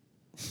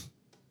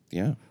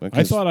 Yeah,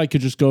 I thought I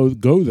could just go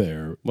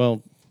there.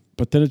 Well,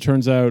 but then it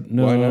turns out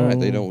no. Why not?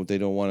 They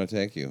don't want to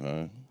take you,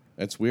 huh?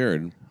 That's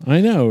weird. I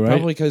know, right?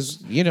 Probably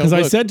because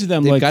I said to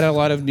them, they've like, got a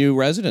lot of new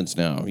residents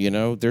now.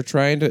 They're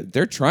trying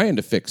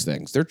to fix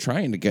things. They're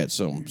trying to get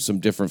some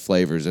different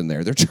flavors in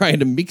there. They're trying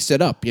to mix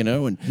it up,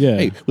 and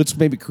hey, let's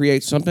maybe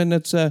create something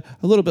that's a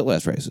little bit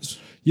less racist.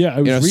 Yeah,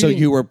 I was reading, so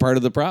you were part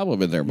of the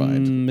problem in their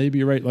mind. Maybe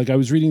you're right. Like I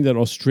was reading that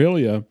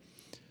Australia,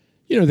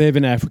 they have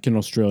an African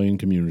Australian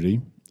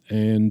community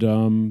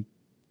and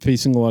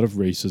facing a lot of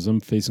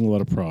racism, facing a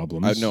lot of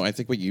problems. No, I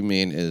think what you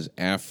mean is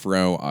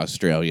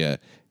Afro-Australia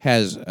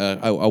has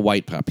a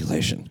white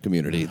population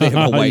community. They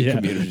have a white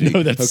community.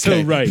 No, that's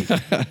so right.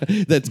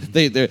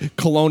 They're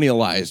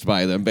colonialized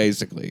by them,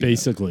 basically.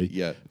 Basically,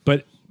 yeah.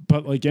 But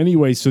like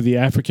anyway, so the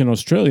African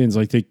Australians,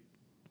 like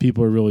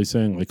people are really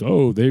saying like,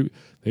 oh, they've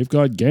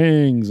got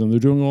gangs and they're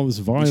doing all this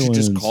violence. You should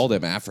just call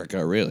them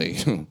Africa, really.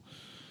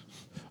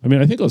 I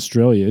mean, I think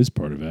Australia is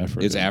part of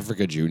Africa. It's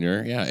Africa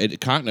Junior. Yeah,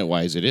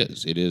 continent-wise, it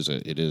is. It is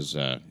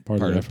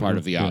part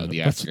of the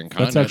African continent.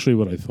 That's actually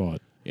what I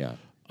thought. Yeah.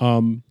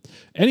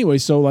 Anyway,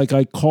 so like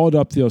I called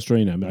up the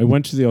Australian embassy. I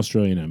went to the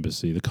Australian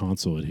embassy, the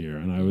consulate here,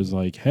 and I was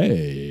like,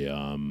 hey,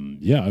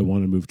 I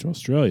want to move to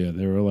Australia.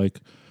 They were like,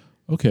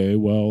 okay,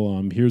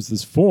 well, here's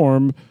this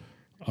form.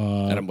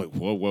 And I'm like,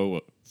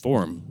 whoa,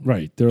 form.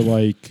 Right. They're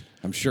like...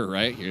 I'm sure,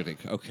 right? You're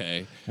like,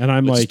 okay. And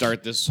I'm let's like...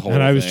 start this whole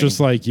And I was thing.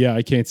 just like, yeah,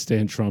 I can't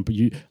stand Trump.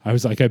 I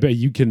was like, I bet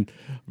you can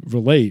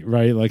relate,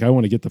 right? Like, I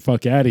want to get the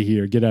fuck out of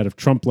here, get out of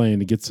Trump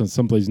land and get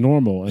someplace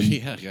normal. And,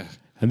 yeah.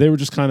 And they were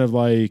just kind of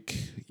like,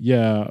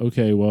 yeah,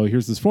 okay, well,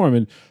 here's this form.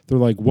 And they're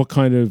like,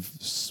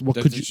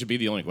 That should be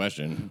the only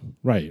question.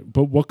 Right.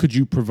 But what could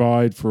you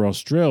provide for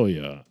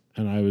Australia?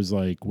 And I was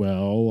like,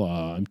 well,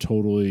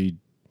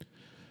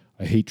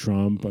 I hate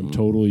Trump. I'm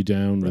totally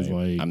down with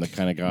like... I'm the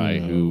kind of guy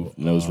who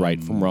knows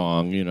right from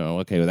wrong,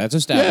 Okay, well, that's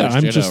established. Yeah,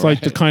 I'm just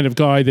like the kind of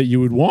guy that you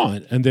would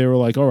want. And they were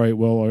like, all right,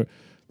 well,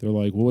 they're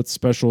like, well, what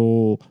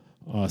special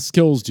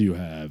skills do you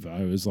have?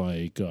 I was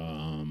like...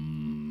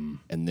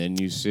 And then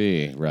you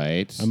see,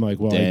 right? I'm like,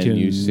 well, then I can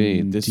you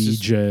see. This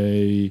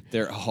DJ.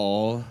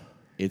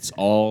 It's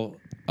all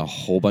a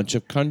whole bunch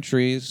of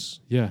countries.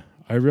 Yeah,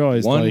 I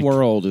realized one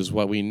world is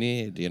what we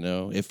need,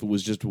 If it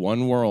was just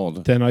one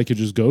world. Then I could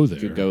just go there.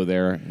 You could go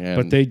there.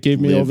 But they gave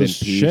me all this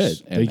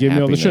shit. They gave me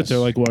all the shit. They're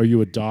like, well, are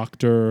you a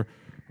doctor?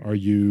 Are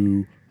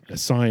you a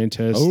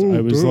scientist? Oh,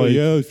 I was girl, like,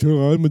 yeah,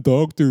 sure, I'm a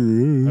doctor.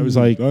 I was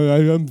like,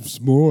 I'm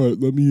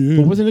smart. Let me in.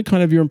 But wasn't it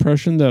kind of your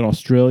impression that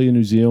Australia,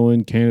 New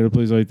Zealand, Canada,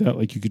 places like that,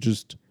 like you could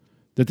just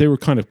that they were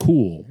kind of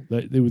cool,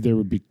 that they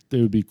would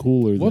be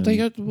cooler? Well,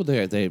 than,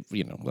 they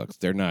look,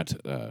 they're not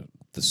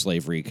the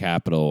slavery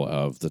capital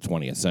of the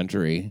 20th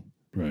century,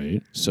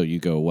 right? So you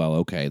go, well,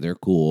 okay, they're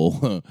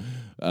cool.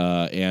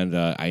 And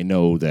I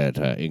know that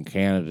in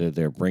Canada,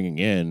 they're bringing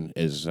in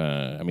it's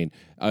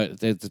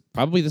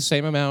probably the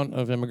same amount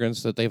of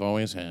immigrants that they've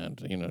always had.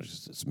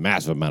 Just this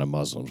massive amount of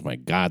Muslims. My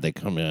God, they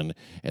come in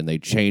and they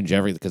change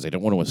everything because they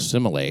don't want to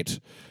assimilate.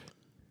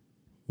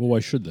 Well, why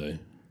should they?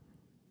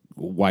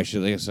 Why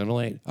should they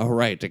assimilate? Oh,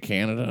 right, to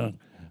Canada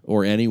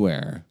or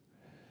anywhere.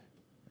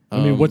 I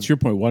mean, what's your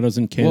point? Why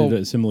doesn't Canada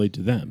assimilate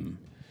to them?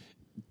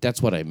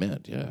 That's what I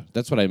meant. Yeah,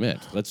 that's what I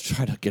meant. Let's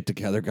try to get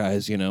together,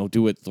 guys.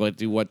 Do it.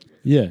 Do what?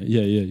 Yeah.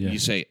 You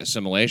say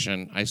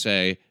assimilation. I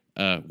say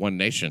one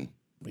nation.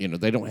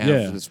 They don't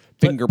have this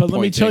finger. But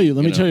let me tell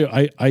you.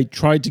 I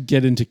tried to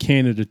get into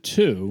Canada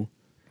too,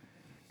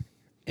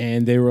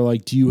 and they were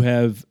like, "Do you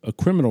have a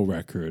criminal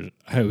record?"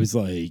 I was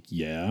like,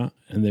 "Yeah,"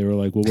 and they were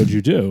like, "Well, what'd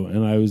you do?"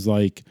 And I was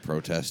like,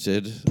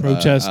 Protested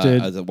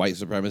the white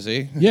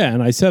supremacy. Yeah,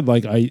 and I said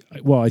like, I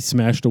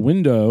smashed a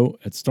window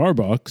at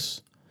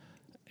Starbucks.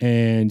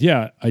 And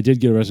yeah, I did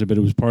get arrested, but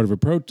it was part of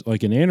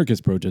an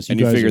anarchist protest.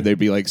 You figured they'd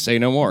be like, "Say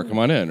no more, come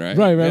on in," right?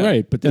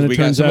 Right. But then we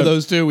got some of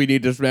those too. We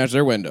need to smash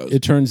their windows.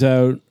 It turns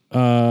out,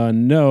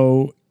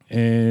 no.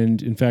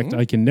 And in fact,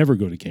 I can never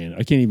go to Canada.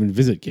 I can't even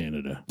visit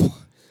Canada.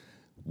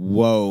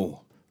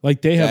 Whoa!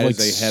 Like they have a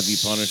heavy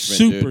punishment,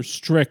 super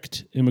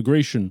strict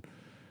immigration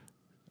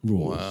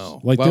rules. Wow!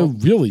 Like they're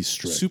really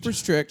strict, super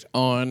strict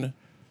on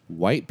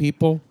white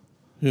people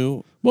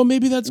who. Well,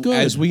 maybe that's good.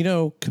 As we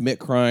know, commit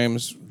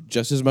crimes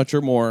just as much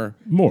or more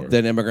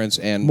than immigrants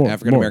and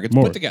African Americans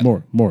put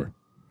together. More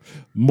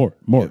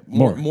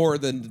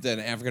than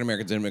African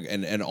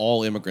Americans and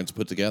all immigrants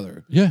put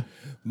together. Yeah.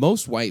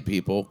 Most white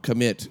people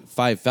commit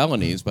 5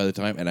 felonies by the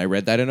time, and I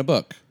read that in a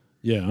book.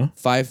 Yeah.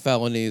 5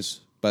 felonies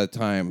by the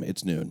time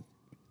it's noon.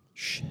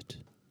 Shit.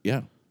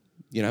 Yeah.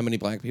 You know how many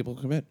black people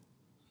commit?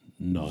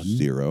 None.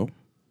 0.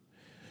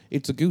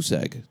 It's a goose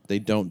egg. They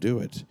don't do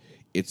it.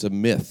 It's a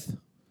myth.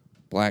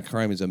 Black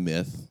crime is a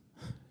myth.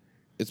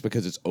 It's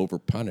because it's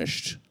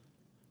overpunished.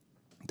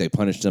 They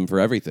punished them for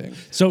everything.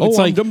 So it's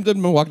like I'm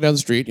walking down the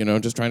street,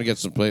 just trying to get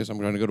someplace. I'm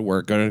going to go to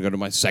work. Going to go to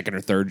my second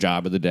or third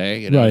job of the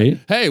day. Right.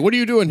 Hey, what are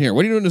you doing here?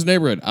 What are you doing in this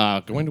neighborhood?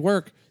 Going to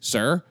work,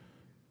 sir.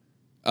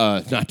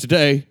 Not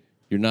today.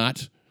 You're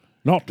not.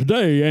 not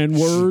today,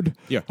 N-word.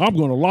 Yeah. I'm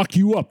going to lock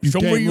you up. You Show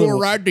damn me your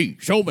little- ID.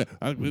 Show me.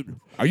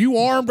 Are you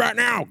armed right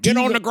now? Get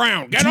on the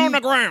ground. Get on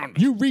the ground.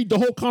 You read the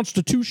whole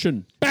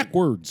Constitution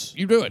backwards.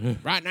 You do it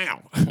right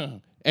now.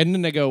 And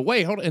then they go,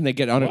 wait, hold on. And they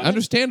get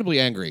understandably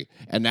angry.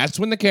 And that's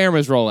when the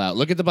cameras roll out.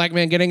 Look at the black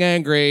man getting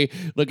angry.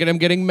 Look at him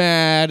getting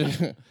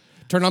mad.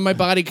 Turn on my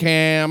body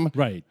cam.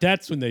 Right.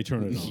 That's when they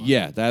turn it on.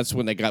 Yeah, that's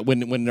when they got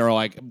when they're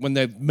like when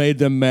they've made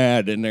them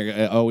mad and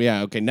they're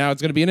okay, now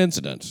it's going to be an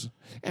incident.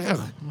 Ugh.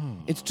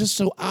 It's just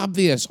so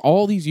obvious.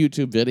 All these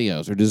YouTube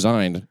videos are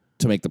designed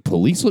to make the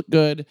police look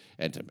good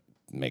and to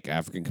make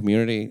African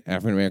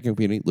American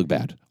community look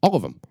bad. All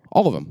of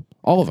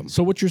them.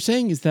 So what you're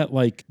saying is that,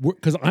 like,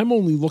 because I'm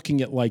only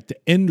looking at, like, the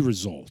end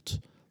result,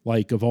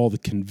 like, of all the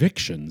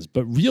convictions,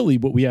 but really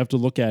what we have to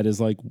look at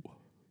is, like,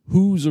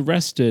 who's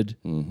arrested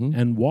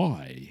and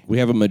why. We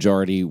have a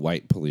majority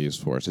white police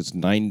force. It's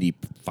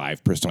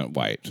 95%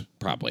 white,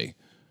 probably.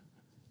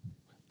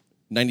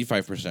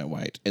 95%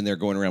 white. And they're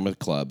going around with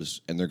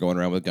clubs, and they're going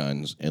around with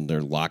guns, and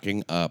they're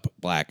locking up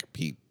black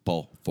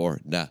people for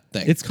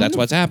nothing. That's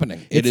what's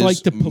happening. It's like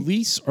the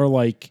police are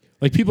like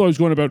people are always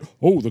going about,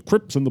 the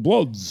Crips and the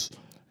Bloods,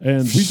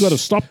 and we've got to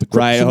stop the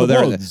Crips and the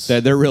Bloods.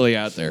 They're really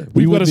out there.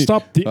 We've got to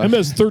stop the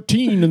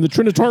MS-13 and the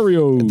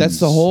Trinitarios. That's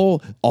the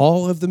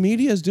all of the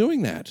media is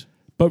doing that.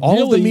 But all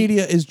really, of the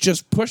media is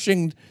just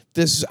pushing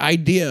this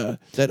idea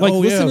that,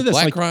 listen to this.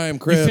 black like, crime,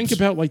 Crips. You think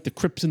about, like, the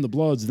Crips and the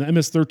Bloods and the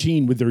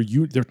MS-13 with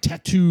their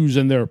tattoos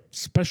and their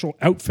special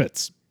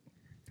outfits.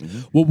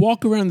 We'll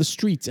walk around the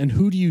streets, and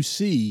who do you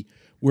see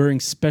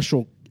wearing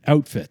special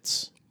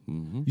outfits?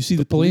 You see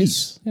the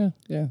police.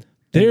 Yeah.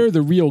 They're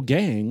the real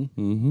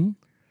gang.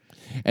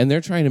 And they're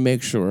trying to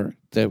make sure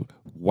that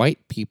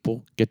white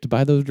people get to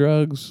buy those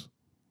drugs.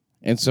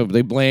 And so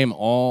they blame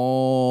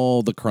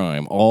all the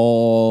crime,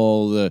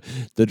 all the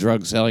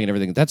drug selling and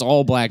everything. That's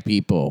all black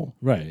people.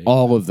 Right.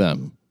 All of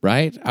them,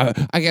 right?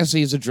 I guess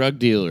he's a drug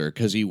dealer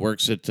because he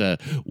works at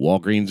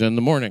Walgreens in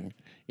the morning.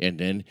 And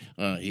then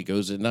he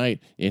goes at night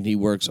and he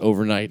works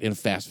overnight in a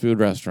fast food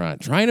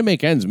restaurant trying to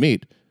make ends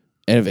meet.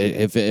 And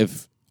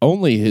if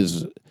only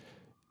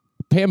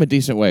pay him a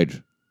decent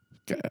wage.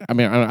 I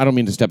mean, I don't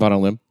mean to step out on a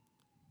limb.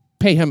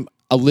 Pay him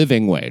a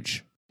living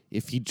wage.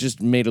 If he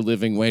just made a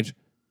living wage,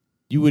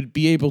 you would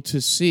be able to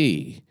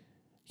see,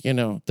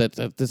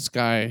 that this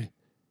guy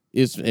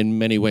is in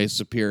many ways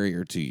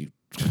superior to you.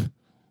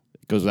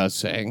 It goes without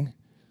saying.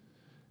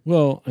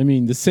 Well, I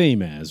mean, the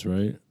same as,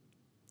 right?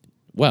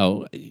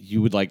 Well,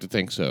 you would like to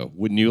think so.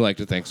 Wouldn't you like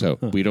to think so?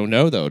 We don't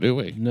know, though, do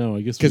we? No,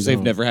 I guess because they've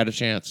don't. never had a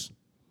chance.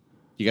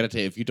 You got to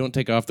if you don't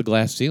take off the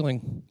glass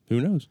ceiling, who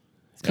knows?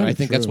 kind I of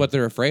think that's true. what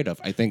they're afraid of.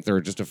 I think they're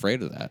just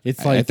afraid of that. It's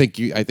I like- think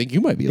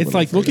you might be. It's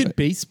like, look at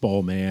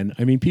baseball, man.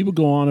 I mean, people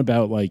go on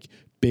about, like,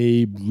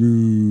 Babe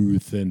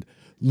Ruth and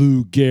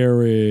Lou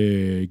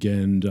Gehrig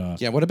and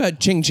Yeah, what about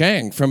Ching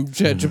Chang from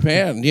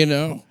Japan,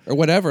 or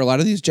whatever? A lot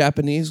of these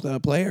Japanese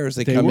players,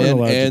 they come weren't in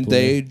allowed to and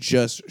play. they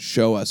just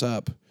show us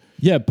up.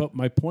 yeah. But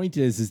my point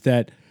is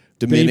that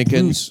Dominicans-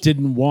 Babe Ruth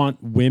didn't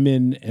want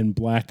women and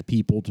black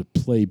people to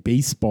play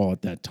baseball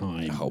at that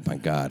time. Oh, my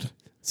God.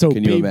 So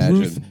Can you Babe imagine?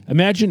 Ruth,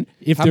 imagine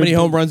if How many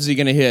home runs is he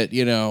going to hit,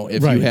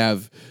 if Right. you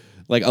have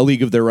like a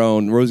league of their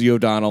own, Rosie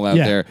O'Donnell out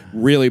Yeah. there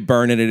really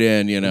burning it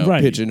in,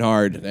 Right. pitching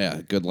hard. Yeah,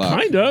 good luck.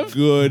 Kind of.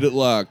 Good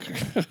luck.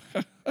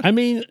 I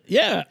mean,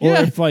 yeah. Or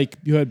Yeah. if, like,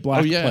 you had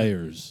black yeah.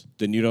 players,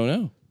 Then you don't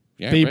know.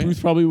 Yeah, Babe right. Ruth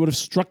probably would have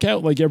struck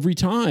out, like, every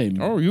time.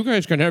 Oh, you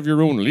guys can have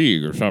your own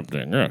league or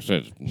something. Yes.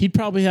 He'd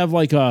probably have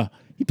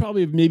he'd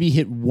probably have maybe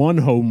hit one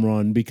home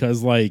run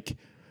because, like,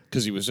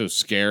 Because he was so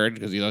scared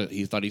because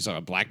he thought he saw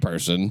a black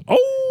person.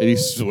 oh, And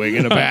he's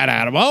swinging a bat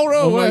at him. Oh, no.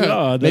 Oh, my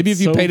God, Maybe that's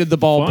if you so painted the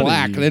ball funny.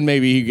 black, then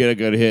maybe he'd get a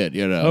good hit,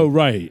 oh,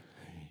 right.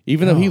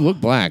 Even though he looked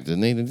black,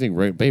 didn't they? Didn't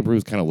think Babe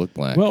Ruth kind of looked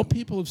black? Well,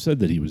 people have said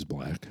that he was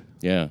black.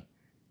 Yeah.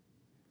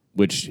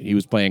 Which he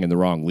was playing in the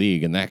wrong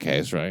league in that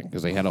case, right?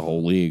 Because they had a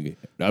whole league.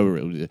 A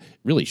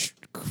really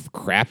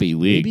crappy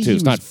league, Maybe too. he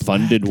It's not was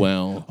funded black.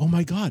 well. Oh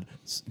my God!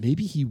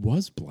 Maybe he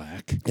was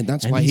black, And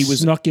that's why he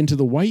was- snuck into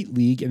the white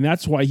league, and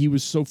that's why he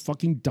was so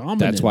fucking dominant.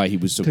 That's why he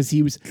was so because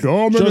he was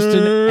Dominant. just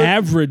an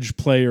average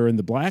player in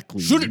the black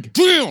league. Shoot it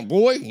down,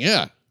 boy.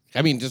 Yeah.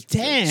 I mean, just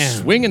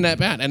Damn. swinging that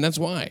bat. And that's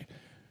why.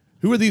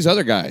 Who are these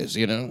other guys,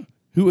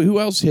 Who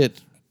else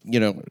hit,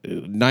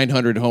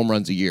 900 home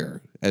runs a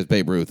year, as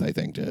Babe Ruth, I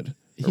think, did?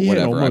 Or He had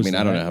whatever. I almost mean,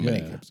 I don't know that, how many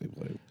yeah. games they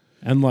played.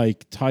 And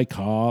like Ty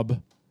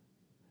Cobb,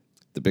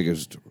 The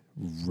biggest...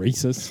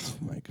 racist.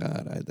 Oh, my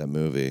God, that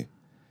movie.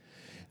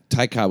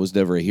 Ty Cobb was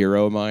never a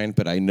hero of mine,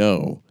 but I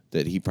know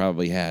that he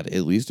probably had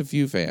at least a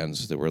few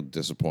fans that were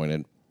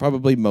disappointed.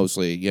 Probably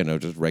mostly,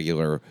 just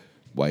regular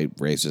white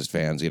racist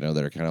fans, that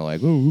are kind of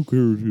like, oh, who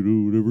cares,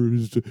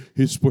 whatever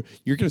his sport.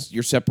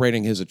 You're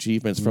separating his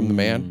achievements from the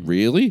man?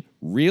 Really?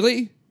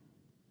 Really?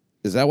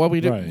 Is that what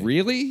we did? Right.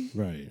 Really?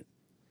 Right.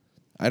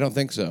 I don't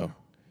think so.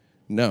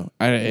 No.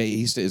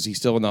 Is he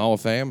still in the Hall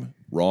of Fame?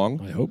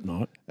 Wrong. I hope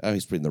not. Oh,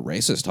 he's in the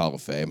racist Hall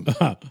of Fame.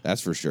 That's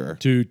for sure.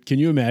 Dude, can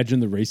you imagine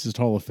the racist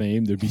Hall of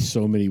Fame? There'd be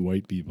so many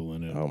white people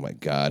in it. Oh my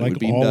God. Like it would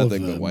be all of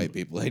nothing but them. white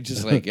people. They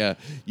just like,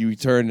 you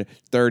turn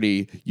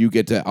 30, you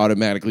get to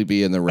automatically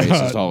be in the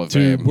racist Hall of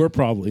Dude, Fame. we're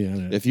probably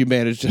in it. If you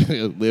manage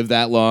to live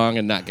that long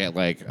and not get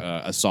like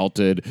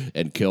assaulted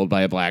and killed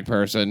by a black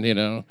person,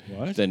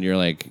 What? then you're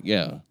like,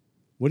 yeah.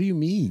 What do you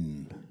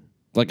mean?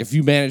 Like if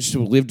you manage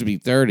to live to be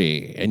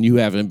 30 and you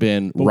haven't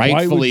been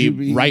why would you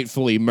be-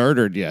 rightfully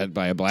murdered yet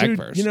by a black Dude,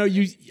 person,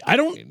 I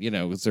don't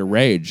it's their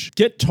rage.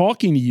 get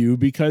talking to you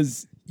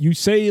because you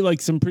say like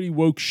some pretty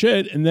woke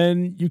shit and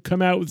then you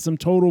come out with some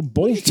total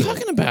bullshit. What are you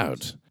talking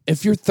about?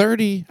 If you're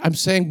 30, I'm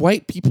saying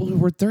white people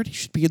who are 30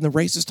 should be in the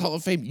racist Hall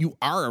of Fame. You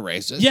are a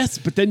racist. Yes,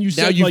 but then you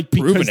Now said you've like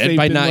proven because it they've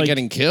by been, not like,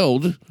 getting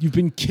killed. You've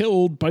been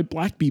killed by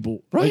black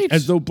people, Right. Like,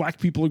 as though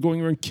black people are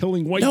going around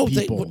killing white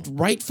people.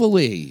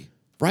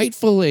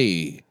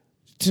 Rightfully,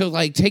 to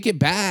like take it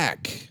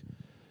back.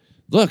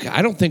 Look,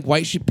 I don't think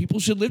people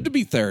should live to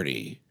be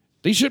 30.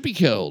 They should be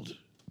killed.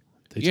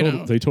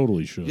 They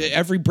totally should.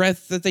 Every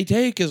breath that they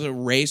take is a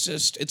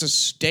racist. It's a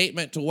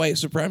statement to white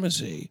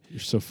supremacy.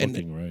 You're so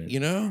fucking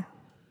right.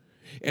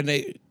 And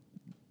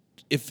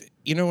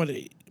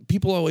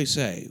people always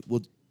say,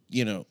 well,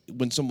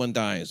 when someone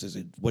dies, is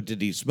it what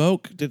did he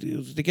smoke? Did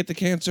he get the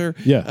cancer?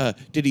 Yeah.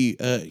 Did he?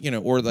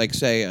 Or like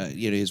say,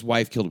 his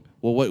wife killed him.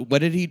 Well, what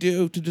did he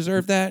do to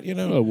deserve that?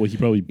 Oh, well, he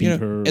probably beat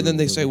her. And then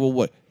they say, well,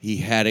 what? He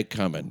had it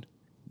coming.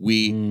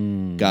 We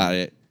got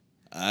it.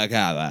 We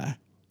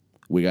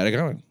got it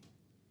coming.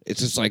 It's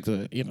just like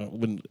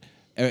when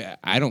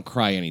I don't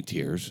cry any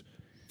tears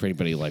for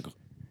anybody. Like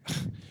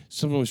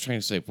someone was trying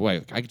to say,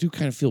 boy, I do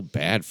kind of feel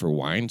bad for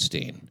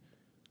Weinstein.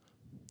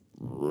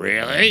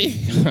 Really?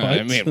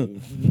 I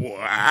mean,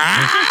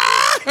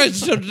 what? It's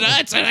so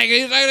nuts.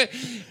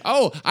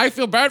 I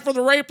feel bad for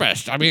the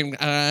rapist. I mean,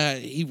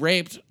 he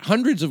raped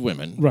hundreds of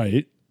women.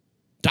 Right.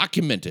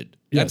 Documented.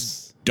 Yes.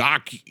 That's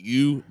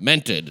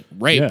documented.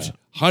 Raped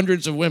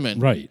hundreds of women.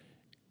 Right.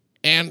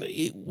 And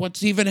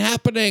what's even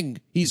happening?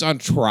 He's on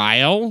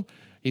trial.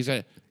 He's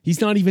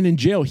not even in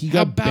jail. He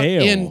got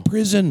bail. In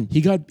prison?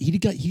 He got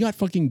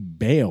fucking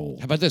bail.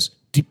 How about this?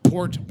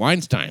 Deport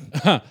Weinstein.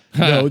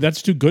 No,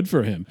 that's too good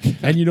for him.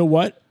 And you know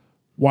what?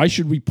 Why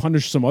should we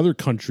punish some other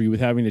country with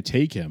having to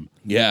take him?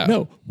 Yeah.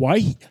 No.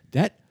 Why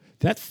that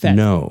fat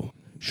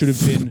should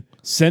have been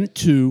sent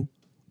to.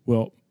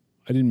 Well,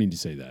 I didn't mean to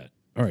say that.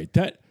 All right,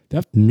 that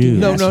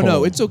No.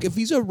 asshole. It's okay if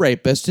he's a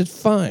rapist.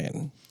 It's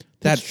fine.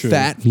 That true.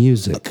 fat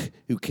Music. fuck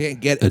who can't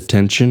get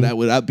Attention. that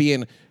without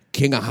being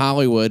king of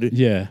Hollywood.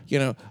 Yeah.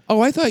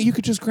 Oh, I thought you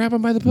could just grab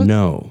him by the pussy.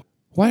 No.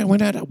 Why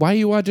not? Why are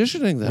you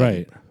auditioning them?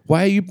 Right.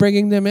 Why are you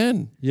bringing them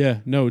in? Yeah.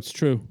 No, it's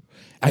true.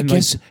 I And,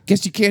 guess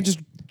you can't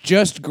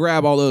just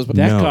grab all those. that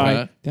No.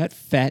 guy, that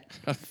fat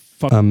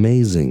fuck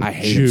Amazing. I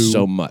hate Jew him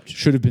so much.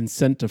 should have been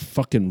sent to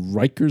fucking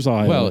Rikers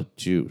Island. Well,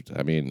 Jew.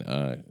 I mean,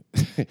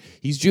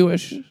 he's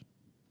Jewish.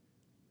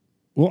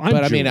 Well, I'm But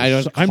Jewish. I mean, I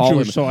don't I'm call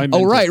Jewish, him. so I'm.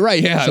 Oh,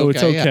 right, yeah. So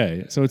it's yeah.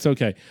 okay. So it's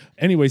okay.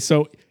 Anyway,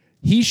 so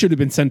he should have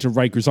been sent to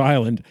Rikers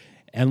Island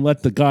and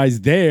let the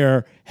guys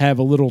there have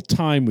a little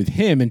time with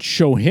him and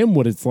show him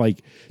what it's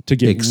like to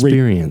get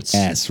Experience.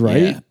 raped ass,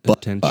 right? Yeah.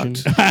 Attention.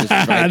 Just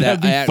right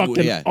That'd be there.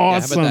 fucking Yeah.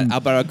 awesome. How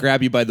about I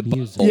grab you by the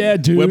butt? Yeah,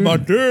 dude. With my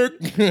dick.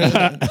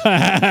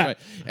 Right.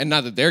 And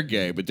not that they're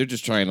gay, but they're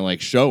just trying to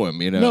like show him,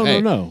 No, hey,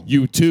 no.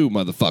 you too,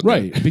 motherfucker.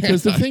 Right.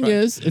 Because the thing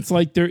is, it's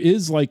like there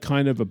is like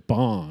kind of a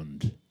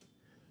bond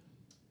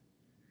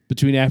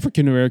between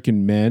African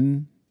American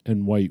men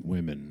and white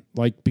women.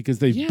 Like, because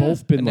they've Yeah,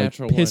 both been a like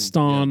natural pissed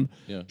one. on,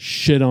 Yeah.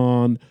 shit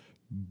on,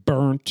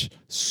 burnt,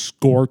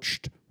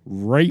 scorched,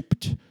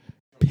 raped,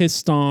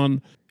 pissed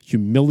on,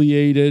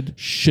 humiliated,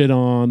 shit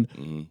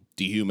on,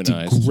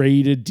 Dehumanized.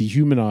 degraded,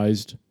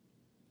 dehumanized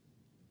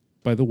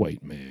by the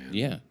white man.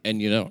 Yeah.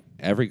 And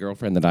every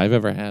girlfriend that I've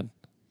ever had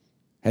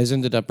has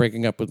ended up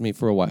breaking up with me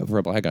for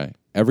a black guy.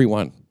 Every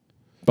one.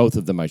 Both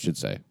of them, I should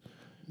say.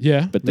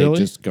 Yeah, But they've really?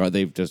 just Well,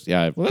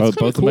 that's both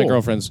kinda of my cool.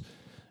 girlfriends,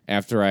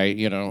 after I,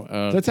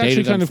 That's dated actually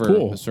them kind of for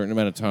cool. a certain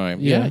amount of time.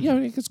 Yeah. Yeah,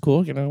 it's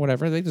cool,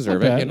 whatever. They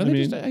deserve Not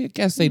it. bad. I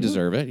guess they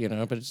deserve it,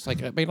 but it's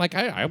like,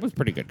 I was a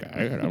pretty good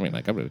guy. I mean,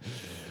 like,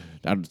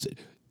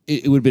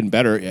 it would have been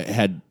better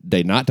had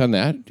they not done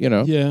that,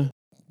 Yeah.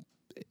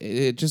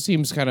 It just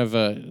seems kind of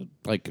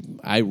like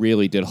I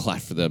really did a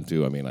lot for them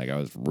too. I mean, like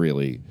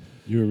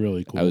You were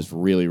really cool. I was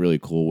really, really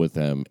cool with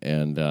them,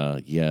 and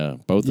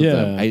both of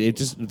them.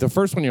 The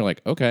first one, you're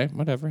like, okay,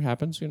 whatever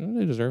happens, they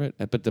deserve it.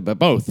 But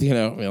both,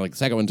 like the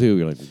second one too,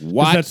 you're like,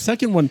 what? That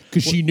second one,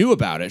 Because she knew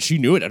about it. She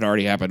knew it had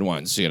already happened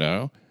once,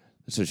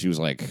 So she was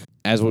like,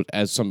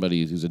 as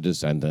somebody who's a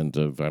descendant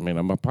of, I'm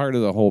a part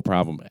of the whole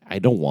problem. I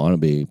don't want to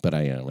be, but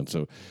I am, and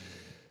so.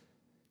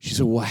 She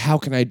said, well, how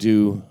can I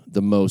do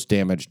the most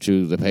damage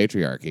to the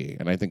patriarchy?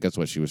 And I think that's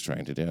what she was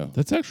trying to do.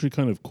 that's actually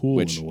kind of cool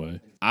Which in a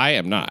way. I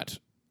am not.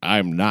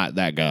 I'm not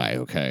that guy,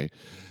 okay?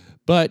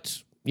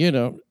 But,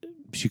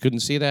 she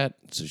couldn't see that,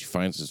 so she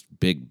finds this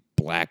big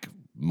black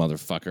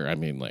motherfucker. I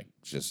mean, like,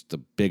 just the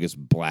biggest,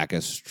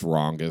 blackest,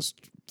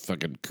 strongest,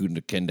 fucking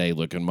Kunda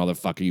looking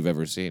motherfucker you've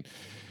ever seen.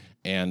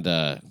 And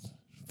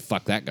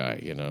fuck that guy,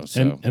 you know.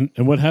 So And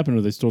what happened?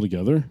 Are they still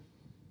together?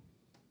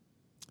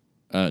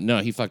 no,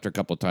 he fucked her a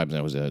couple of times.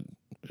 That was it,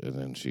 and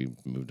then she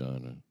moved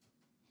on.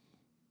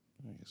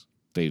 I guess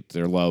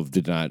their love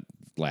did not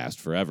last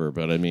forever,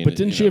 but I mean, But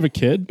didn't she have a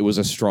kid? It was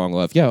a strong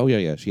love. Yeah. Oh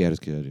yeah. She had his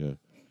kid. Yeah.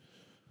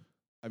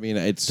 I mean,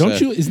 it's Don't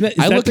you? Is that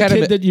I the look at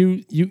kid him- that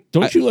you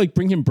don't you like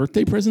bring him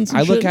birthday presents? And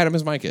I look shit? at him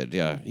as my kid.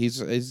 Yeah,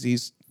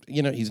 he's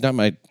you know, he's not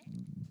my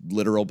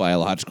literal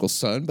biological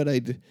son, but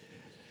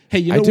Hey,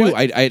 you I know do. what?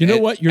 I- you know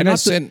what? You're and I not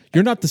sent-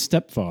 you're not the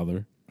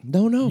stepfather.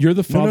 no. You're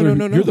the father.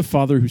 No. You're the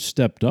father who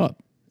stepped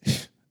up.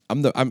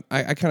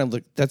 I kind of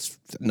look. That's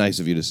nice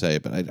of you to say,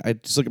 but I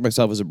just look at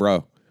myself as a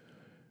bro.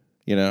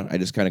 You know, I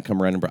just kind of come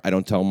around and I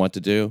don't tell him what to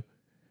do.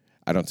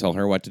 I don't tell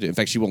her what to do. In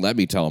fact, she won't let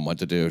me tell him what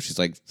to do. She's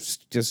like,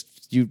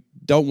 just you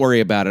don't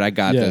worry about it. I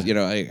got Yeah. this. You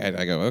know,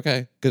 I go,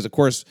 okay. Because, of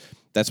course,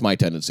 that's my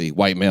tendency.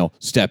 White male,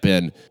 step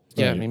in.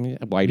 Yeah, Right. I mean,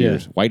 white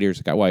ears.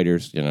 I got white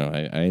ears. You know,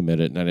 I admit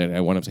it. And I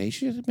want to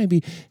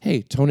say,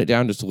 hey, tone it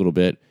down just a little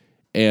bit.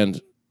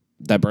 And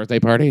that birthday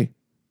party,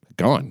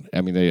 gone.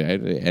 I mean,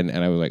 and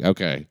I was like,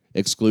 okay,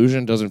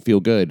 exclusion doesn't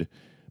feel good,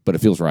 but it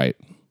feels right.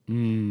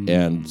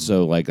 And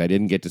so, like, I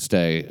didn't get to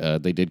stay.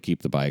 They did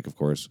keep the bike, of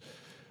course.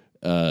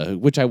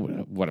 Which I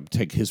want to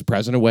take his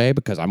present away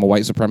because I'm a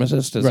white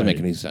supremacist. Doesn't make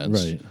any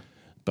sense. Right.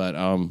 But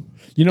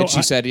You know, and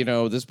she said, you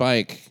know, this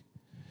bike,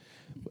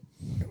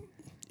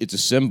 it's a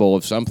symbol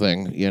of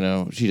something. You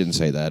know, she didn't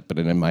say that, but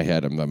in my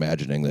head, I'm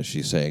imagining that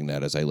she's saying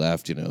that as I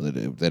left. You know,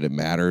 that it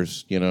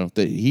matters. You know,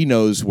 that he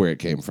knows where it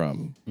came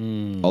from,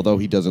 although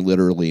he doesn't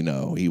literally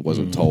know. He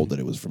wasn't told that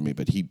it was from me,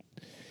 but in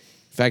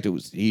fact, it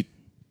was he.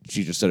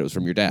 She just said it was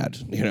from your dad.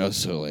 You know,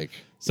 so like,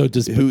 So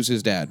does who's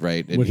his dad,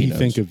 right? And would he knows.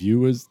 think of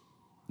you as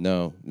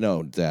No,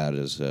 dad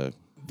is the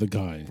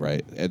guy?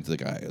 right. And the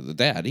guy, the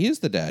dad. He is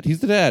the dad. He's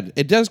the dad.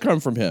 It does come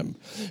from him,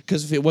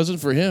 because if it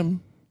wasn't for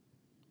him,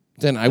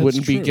 then I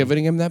wouldn't be true.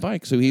 giving him that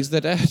bike. So he's the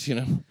dad, you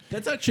know.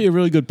 That's actually a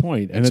really good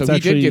point. And So it's he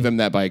actually did give him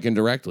that bike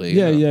indirectly.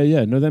 Yeah, you know?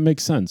 yeah. No, that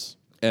makes sense.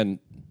 And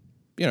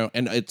you know,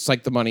 and it's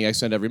like the money I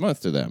send every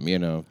month to them. You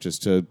know,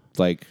 just to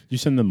like You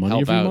send them money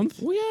help every out. month?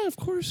 Well, yeah, of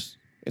course.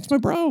 It's my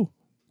bro.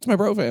 It's my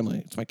bro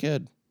family. It's my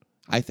kid.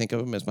 I think of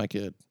him as my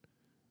kid.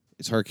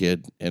 It's her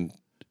kid, and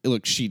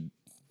look,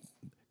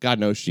 God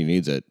knows she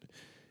needs it.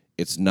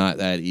 It's not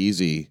that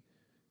easy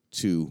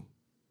to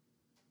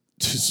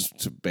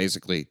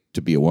basically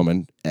to be a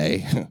woman.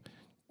 A,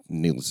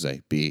 needless to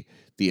say, B,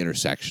 the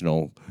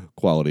intersectional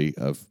quality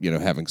of, you know,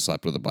 having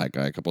slept with a black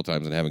guy a couple of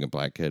times and having a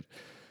black kid.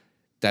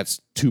 That's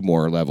two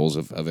more levels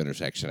of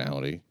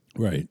intersectionality.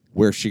 Right.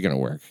 Where's she going to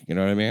work? You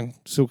know what I mean?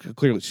 So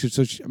clearly,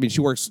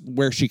 she works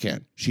where she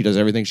can. She does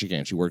everything she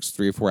can. She works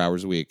 3 or 4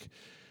 hours a week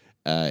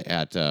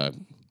at,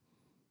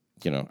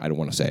 you know, I don't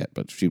want to say it,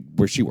 but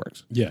where she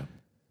works. Yeah.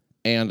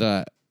 And,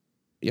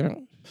 you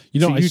know, You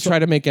know, so try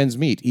to make ends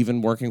meet,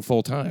 even working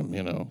full time,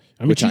 you know,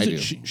 I mean, which I do.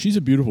 she's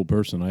a beautiful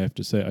person, I have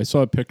to say. I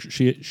saw a picture.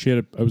 She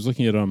had. I was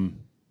looking at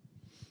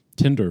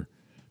Tinder,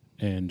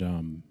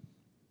 and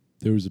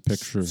there was a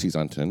picture. She's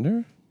on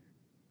Tinder?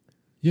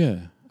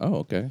 Yeah. Oh,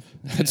 okay.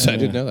 I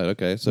didn't know that.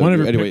 Okay. So One of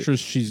her anyway,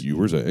 pictures, you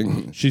were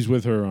saying. she's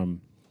with her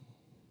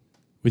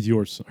with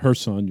her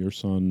son, your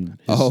son,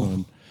 his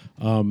son.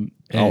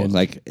 And,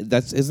 like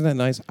isn't that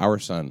nice? Our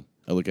son.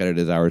 I look at it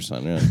as our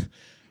son. Yeah.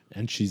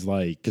 and she's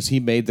like, Because he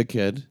made the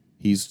kid,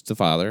 he's the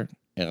father,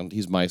 and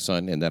he's my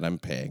son, and that I'm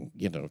paying,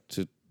 you know,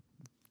 to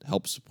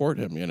help support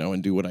him, you know,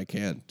 and do what I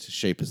can to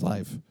shape his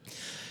life.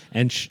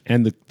 and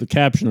the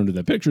caption under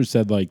that picture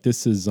said like,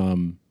 this is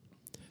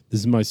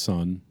my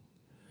son.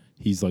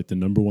 He's like the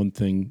number one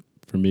thing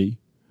for me.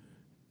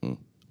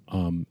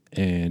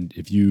 And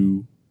if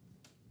you,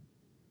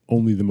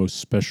 only the most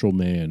special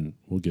man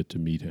will get to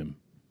meet him.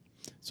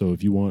 So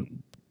if you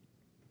want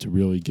to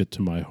really get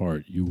to my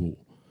heart, you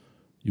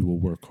will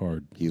work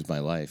hard. He's my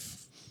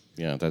life.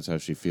 Yeah, that's how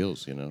she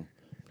feels, you know.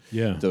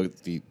 Yeah.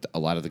 A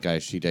lot of the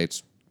guys she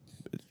dates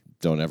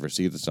don't ever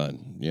see the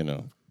son, you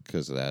know,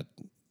 because of that.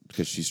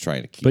 Because she's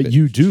trying to keep it. But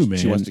you do,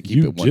 She man. wants to keep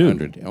You it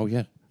 100. do. Oh,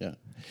 yeah, yeah.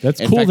 That's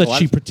In cool fact, a that lot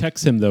she of-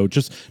 protects him, though.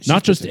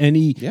 Not just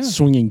any Yeah.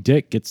 swinging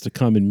dick gets to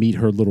come and meet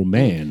her little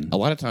man. A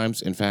lot of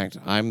times, in fact,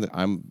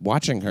 I'm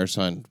watching her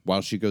son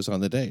while she goes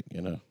on the date,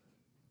 you know.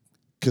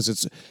 Because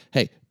it's,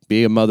 hey,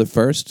 be a mother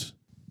first.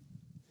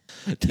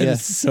 That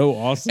is so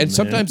awesome. And man.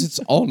 sometimes it's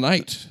all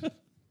night.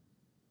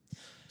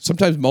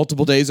 Sometimes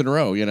multiple days in a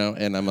row, you know.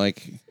 And I'm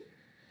like,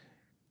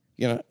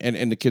 you know,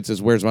 and the kid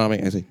says, "Where's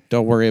mommy?" I say,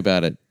 "Don't worry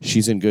about it.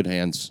 She's in good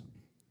hands."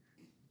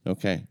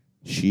 Okay.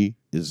 She's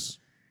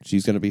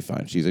going to be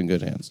fine. She's in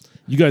good hands.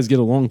 you guys get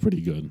along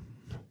pretty good.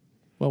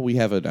 Well, we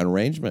have an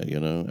arrangement, you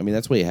know. I mean,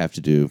 that's what you have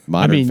to do.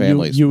 Modern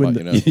families, you and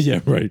you know.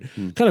 yeah, right.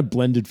 Kind of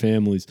blended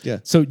families. Yeah.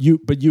 So you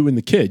and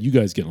the kid, you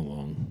guys get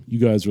along. You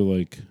guys are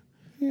like,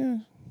 Yeah,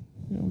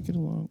 we get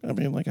along. I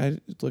mean, like I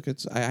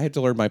had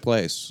to learn my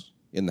place.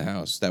 in the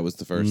house. That was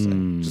the first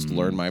thing. Just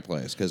learn my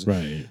place because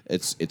Right.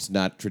 it's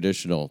not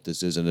traditional.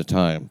 This isn't a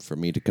time for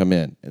me to come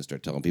in and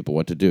start telling people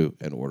what to do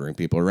and ordering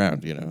people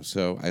around,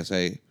 So I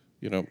say,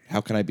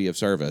 how can I be of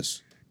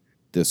service?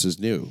 This is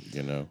new,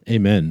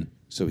 Amen.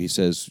 So he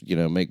says,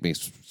 make me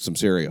some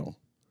cereal.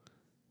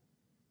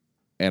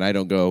 And I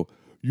don't go,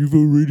 you've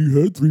already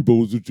had 3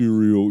 bowls of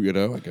cereal,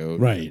 I go,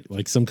 Right.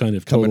 Like some kind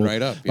of Coming total,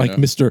 right up, like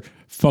Mr.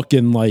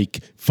 fucking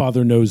like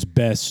Father Knows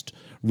Best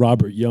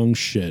Robert Young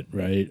shit,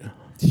 right?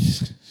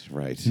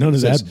 Right. None of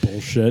Says, that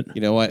bullshit.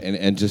 You know what?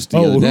 And just the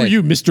Oh, other who day, are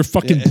you, Mr.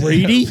 fucking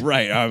Brady?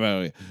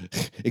 Right.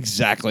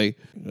 Exactly.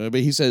 But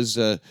he says,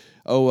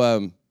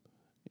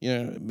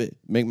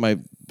 make my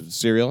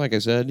cereal, like I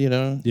said,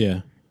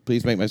 Yeah.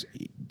 please make my.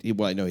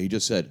 He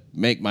just said,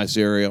 make my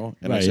cereal.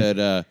 And I Right. said,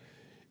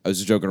 I was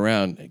just joking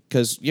around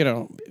because,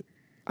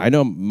 I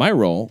know my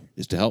role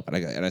is to help.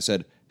 And I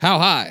said, how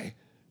high?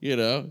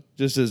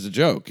 Just as a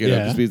joke,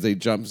 just because they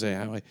jump and say,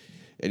 how high?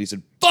 And he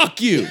said,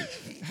 fuck you.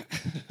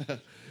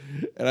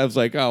 And I was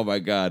like, oh my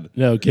God.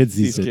 No, kids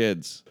These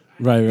kids.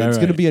 Right. It's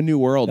going to be a new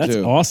world, That's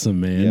too.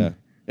 awesome, man. Yeah.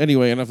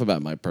 Anyway, enough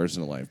about my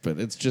personal life, but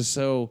it's just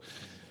so.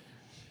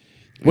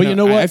 Well, you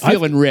know what? I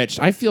feel enriched.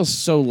 I feel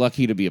so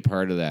lucky to be a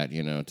part of that.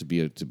 To be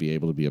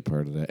able to be a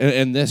part of that,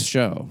 and this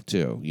show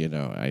too.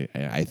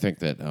 I think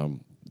that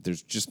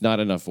there's just not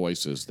enough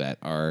voices that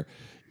are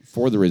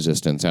for the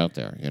resistance out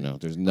there.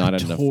 There's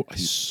not enough. I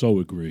so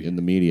agree. In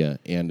the media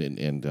and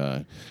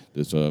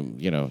there's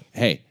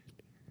hey,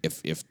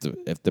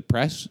 if the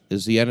press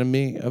is the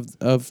enemy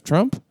of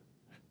Trump,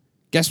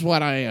 guess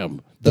what? I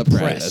am the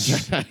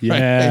press.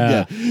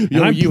 Yeah.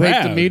 You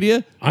hate the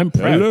media? I'm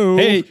proud. Hello.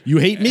 Hey, you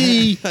hate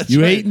me.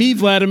 You hate me,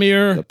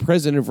 Vladimir. The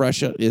president of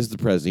Russia is the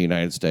president of the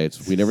United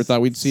States. We never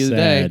thought we'd see the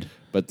day, Sad.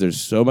 but there's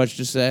so much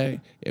to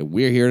say, and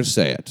we're here to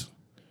say it.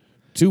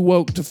 Too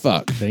woke to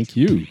fuck. Thank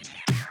you.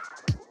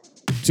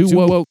 Too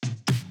woke.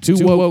 Too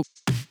woke.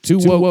 Too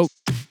woke.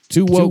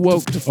 Too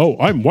woke to fuck. Oh,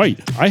 I'm white.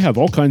 I have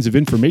all kinds of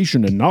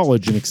information and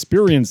knowledge and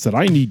experience that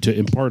I need to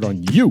impart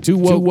on you. Too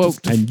woke.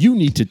 And you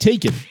need to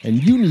take it,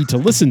 and you need to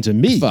listen to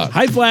me. Fuck.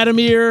 Hi,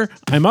 Vladimir.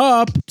 I'm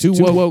up. Too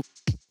woke.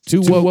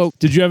 Too woke.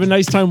 Did you have a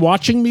nice time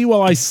watching me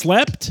while I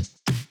slept?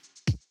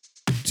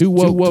 Too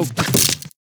woke.